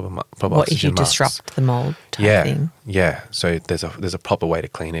proper What if you oxygen masks. disrupt the mold type thing? Yeah. So there's a proper way to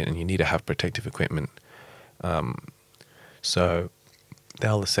clean it, and you need to have protective equipment. So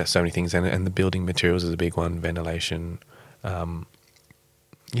they'll assess so many things, and the building materials is a big one. Ventilation.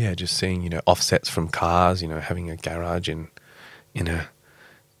 Just seeing, offsets from cars, having a garage in a,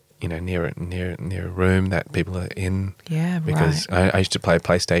 near a room that people are in. Yeah, because right. I used to play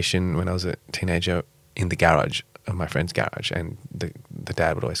PlayStation when I was a teenager in the garage of my friend's garage, and the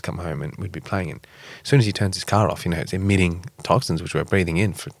dad would always come home and we'd be playing. And as soon as he turns his car off, it's emitting toxins which we're breathing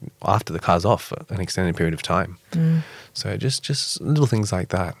in after the car's off for an extended period of time. So just little things like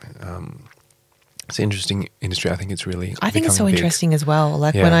that. It's an interesting industry. I think it's really I think it's so becoming big. Interesting as well.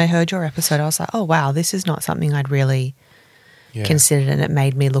 Like when I heard your episode, I was like, oh, wow, this is not something I'd really considered. And it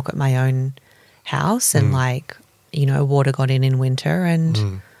made me look at my own house and water got in winter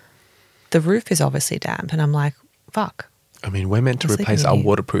and the roof is obviously damp. And I'm like, fuck. I mean, we're meant to replace our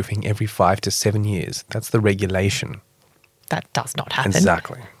waterproofing every 5 to 7 years. That's the regulation. That does not happen.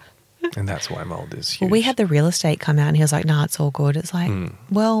 Exactly. And that's why mold is huge. Well, we had the real estate come out and he was like, nah, it's all good. It's like,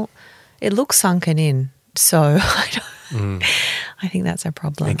 well, it looks sunken in. So I think that's a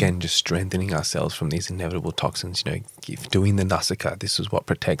problem. Again, just strengthening ourselves from these inevitable toxins, doing the Nasaka, this is what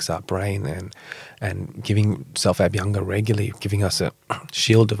protects our brain, and giving self-abhyanga regularly, giving us a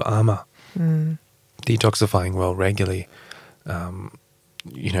shield of armor, detoxifying well regularly,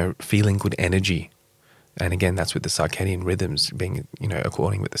 feeling good energy. And again, that's with the circadian rhythms being,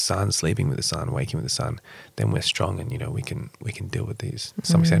 according with the sun, sleeping with the sun, waking with the sun. Then we're strong, and we can deal with these to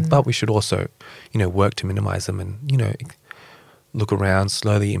some extent. But we should also, work to minimize them, and look around,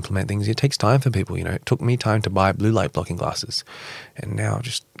 slowly implement things. It takes time for people. It took me time to buy blue light blocking glasses, and now I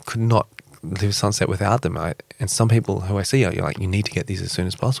just could not live sunset without them. And some people who I see are like, you need to get these as soon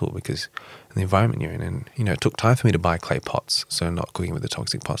as possible because of the environment you're in. And it took time for me to buy clay pots, so not cooking with the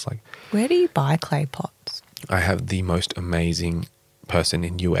toxic pots. Like, where do you buy clay pots? I have the most amazing person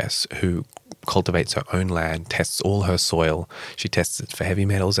in US who cultivates her own land, tests all her soil. She tests it for heavy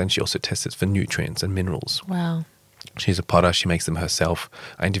metals, and she also tests it for nutrients and minerals. Wow. She's a potter. She makes them herself.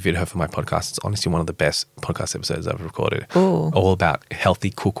 I interviewed her for my podcast. It's honestly one of the best podcast episodes I've recorded. Ooh. All about healthy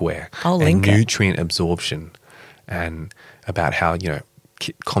cookware and nutrient absorption, and about how,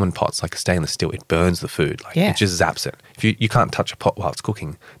 common pots like stainless steel, it burns the food. It just zaps it. If you can't touch a pot while it's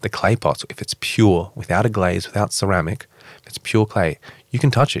cooking. The clay pots, if it's pure, without a glaze, without ceramic, if it's pure clay, you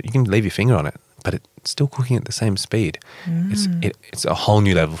can touch it. You can leave your finger on it, but it's still cooking at the same speed. It's a whole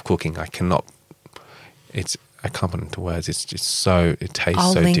new level of cooking. I can't put it into words. It's just so, it tastes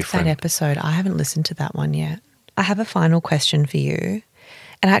so different. I'll link that episode. I haven't listened to that one yet. I have a final question for you,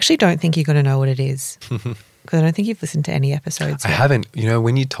 and I actually don't think you're going to know what it is because I don't think you've listened to any episodes yet. I haven't.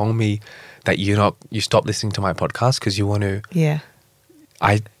 When you told me that you stopped listening to my podcast because you want to. Yeah.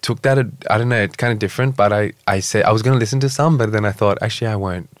 I took that, I don't know, it's kind of different, but I said I was going to listen to some, but then I thought, actually I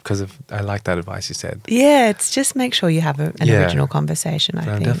won't because I like that advice you said. Yeah, it's just make sure you have an original conversation, I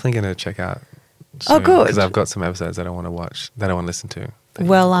think. I'm definitely going to check out. Oh, good. Because I've got some episodes that I want to watch, that I want to listen to.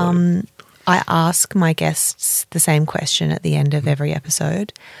 Well, I ask my guests the same question at the end of every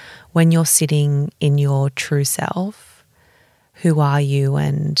episode. When you're sitting in your true self, who are you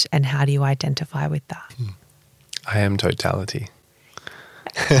and how do you identify with that? I am totality.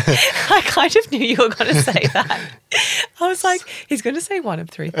 I kind of knew you were going to say that. I was like, he's going to say one of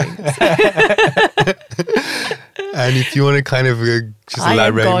three things. And if you want to kind of just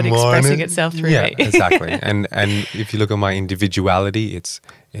elaborate more on it. God expressing itself through me. Yeah, exactly. And if you look at my individuality, it's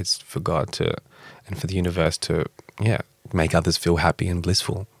for God to, and for the universe to, make others feel happy and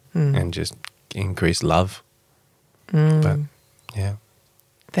blissful and just increase love. But, yeah.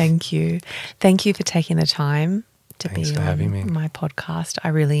 Thank you. Thank you for taking the time to Thanks be for having me. on my podcast. I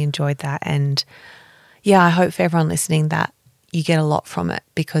really enjoyed that. And I hope for everyone listening that you get a lot from it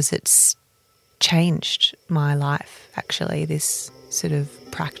because it's changed my life, actually, this sort of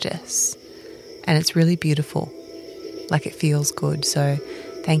practice. And it's really beautiful. Like, it feels good. So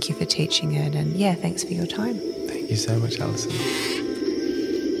thank you for teaching it. And thanks for your time. Thank you so much, Alison.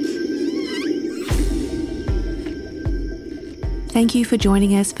 Thank you for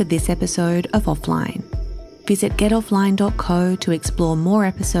joining us for this episode of Offline. Visit getoffline.co to explore more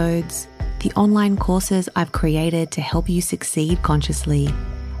episodes, the online courses I've created to help you succeed consciously,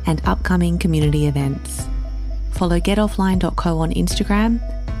 and upcoming community events. Follow getoffline.co on Instagram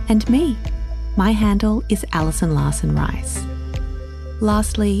and me. My handle is Alison Larson Rice.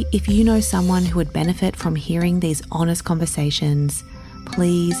 Lastly, if you know someone who would benefit from hearing these honest conversations,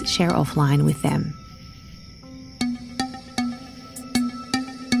 please share Offline with them.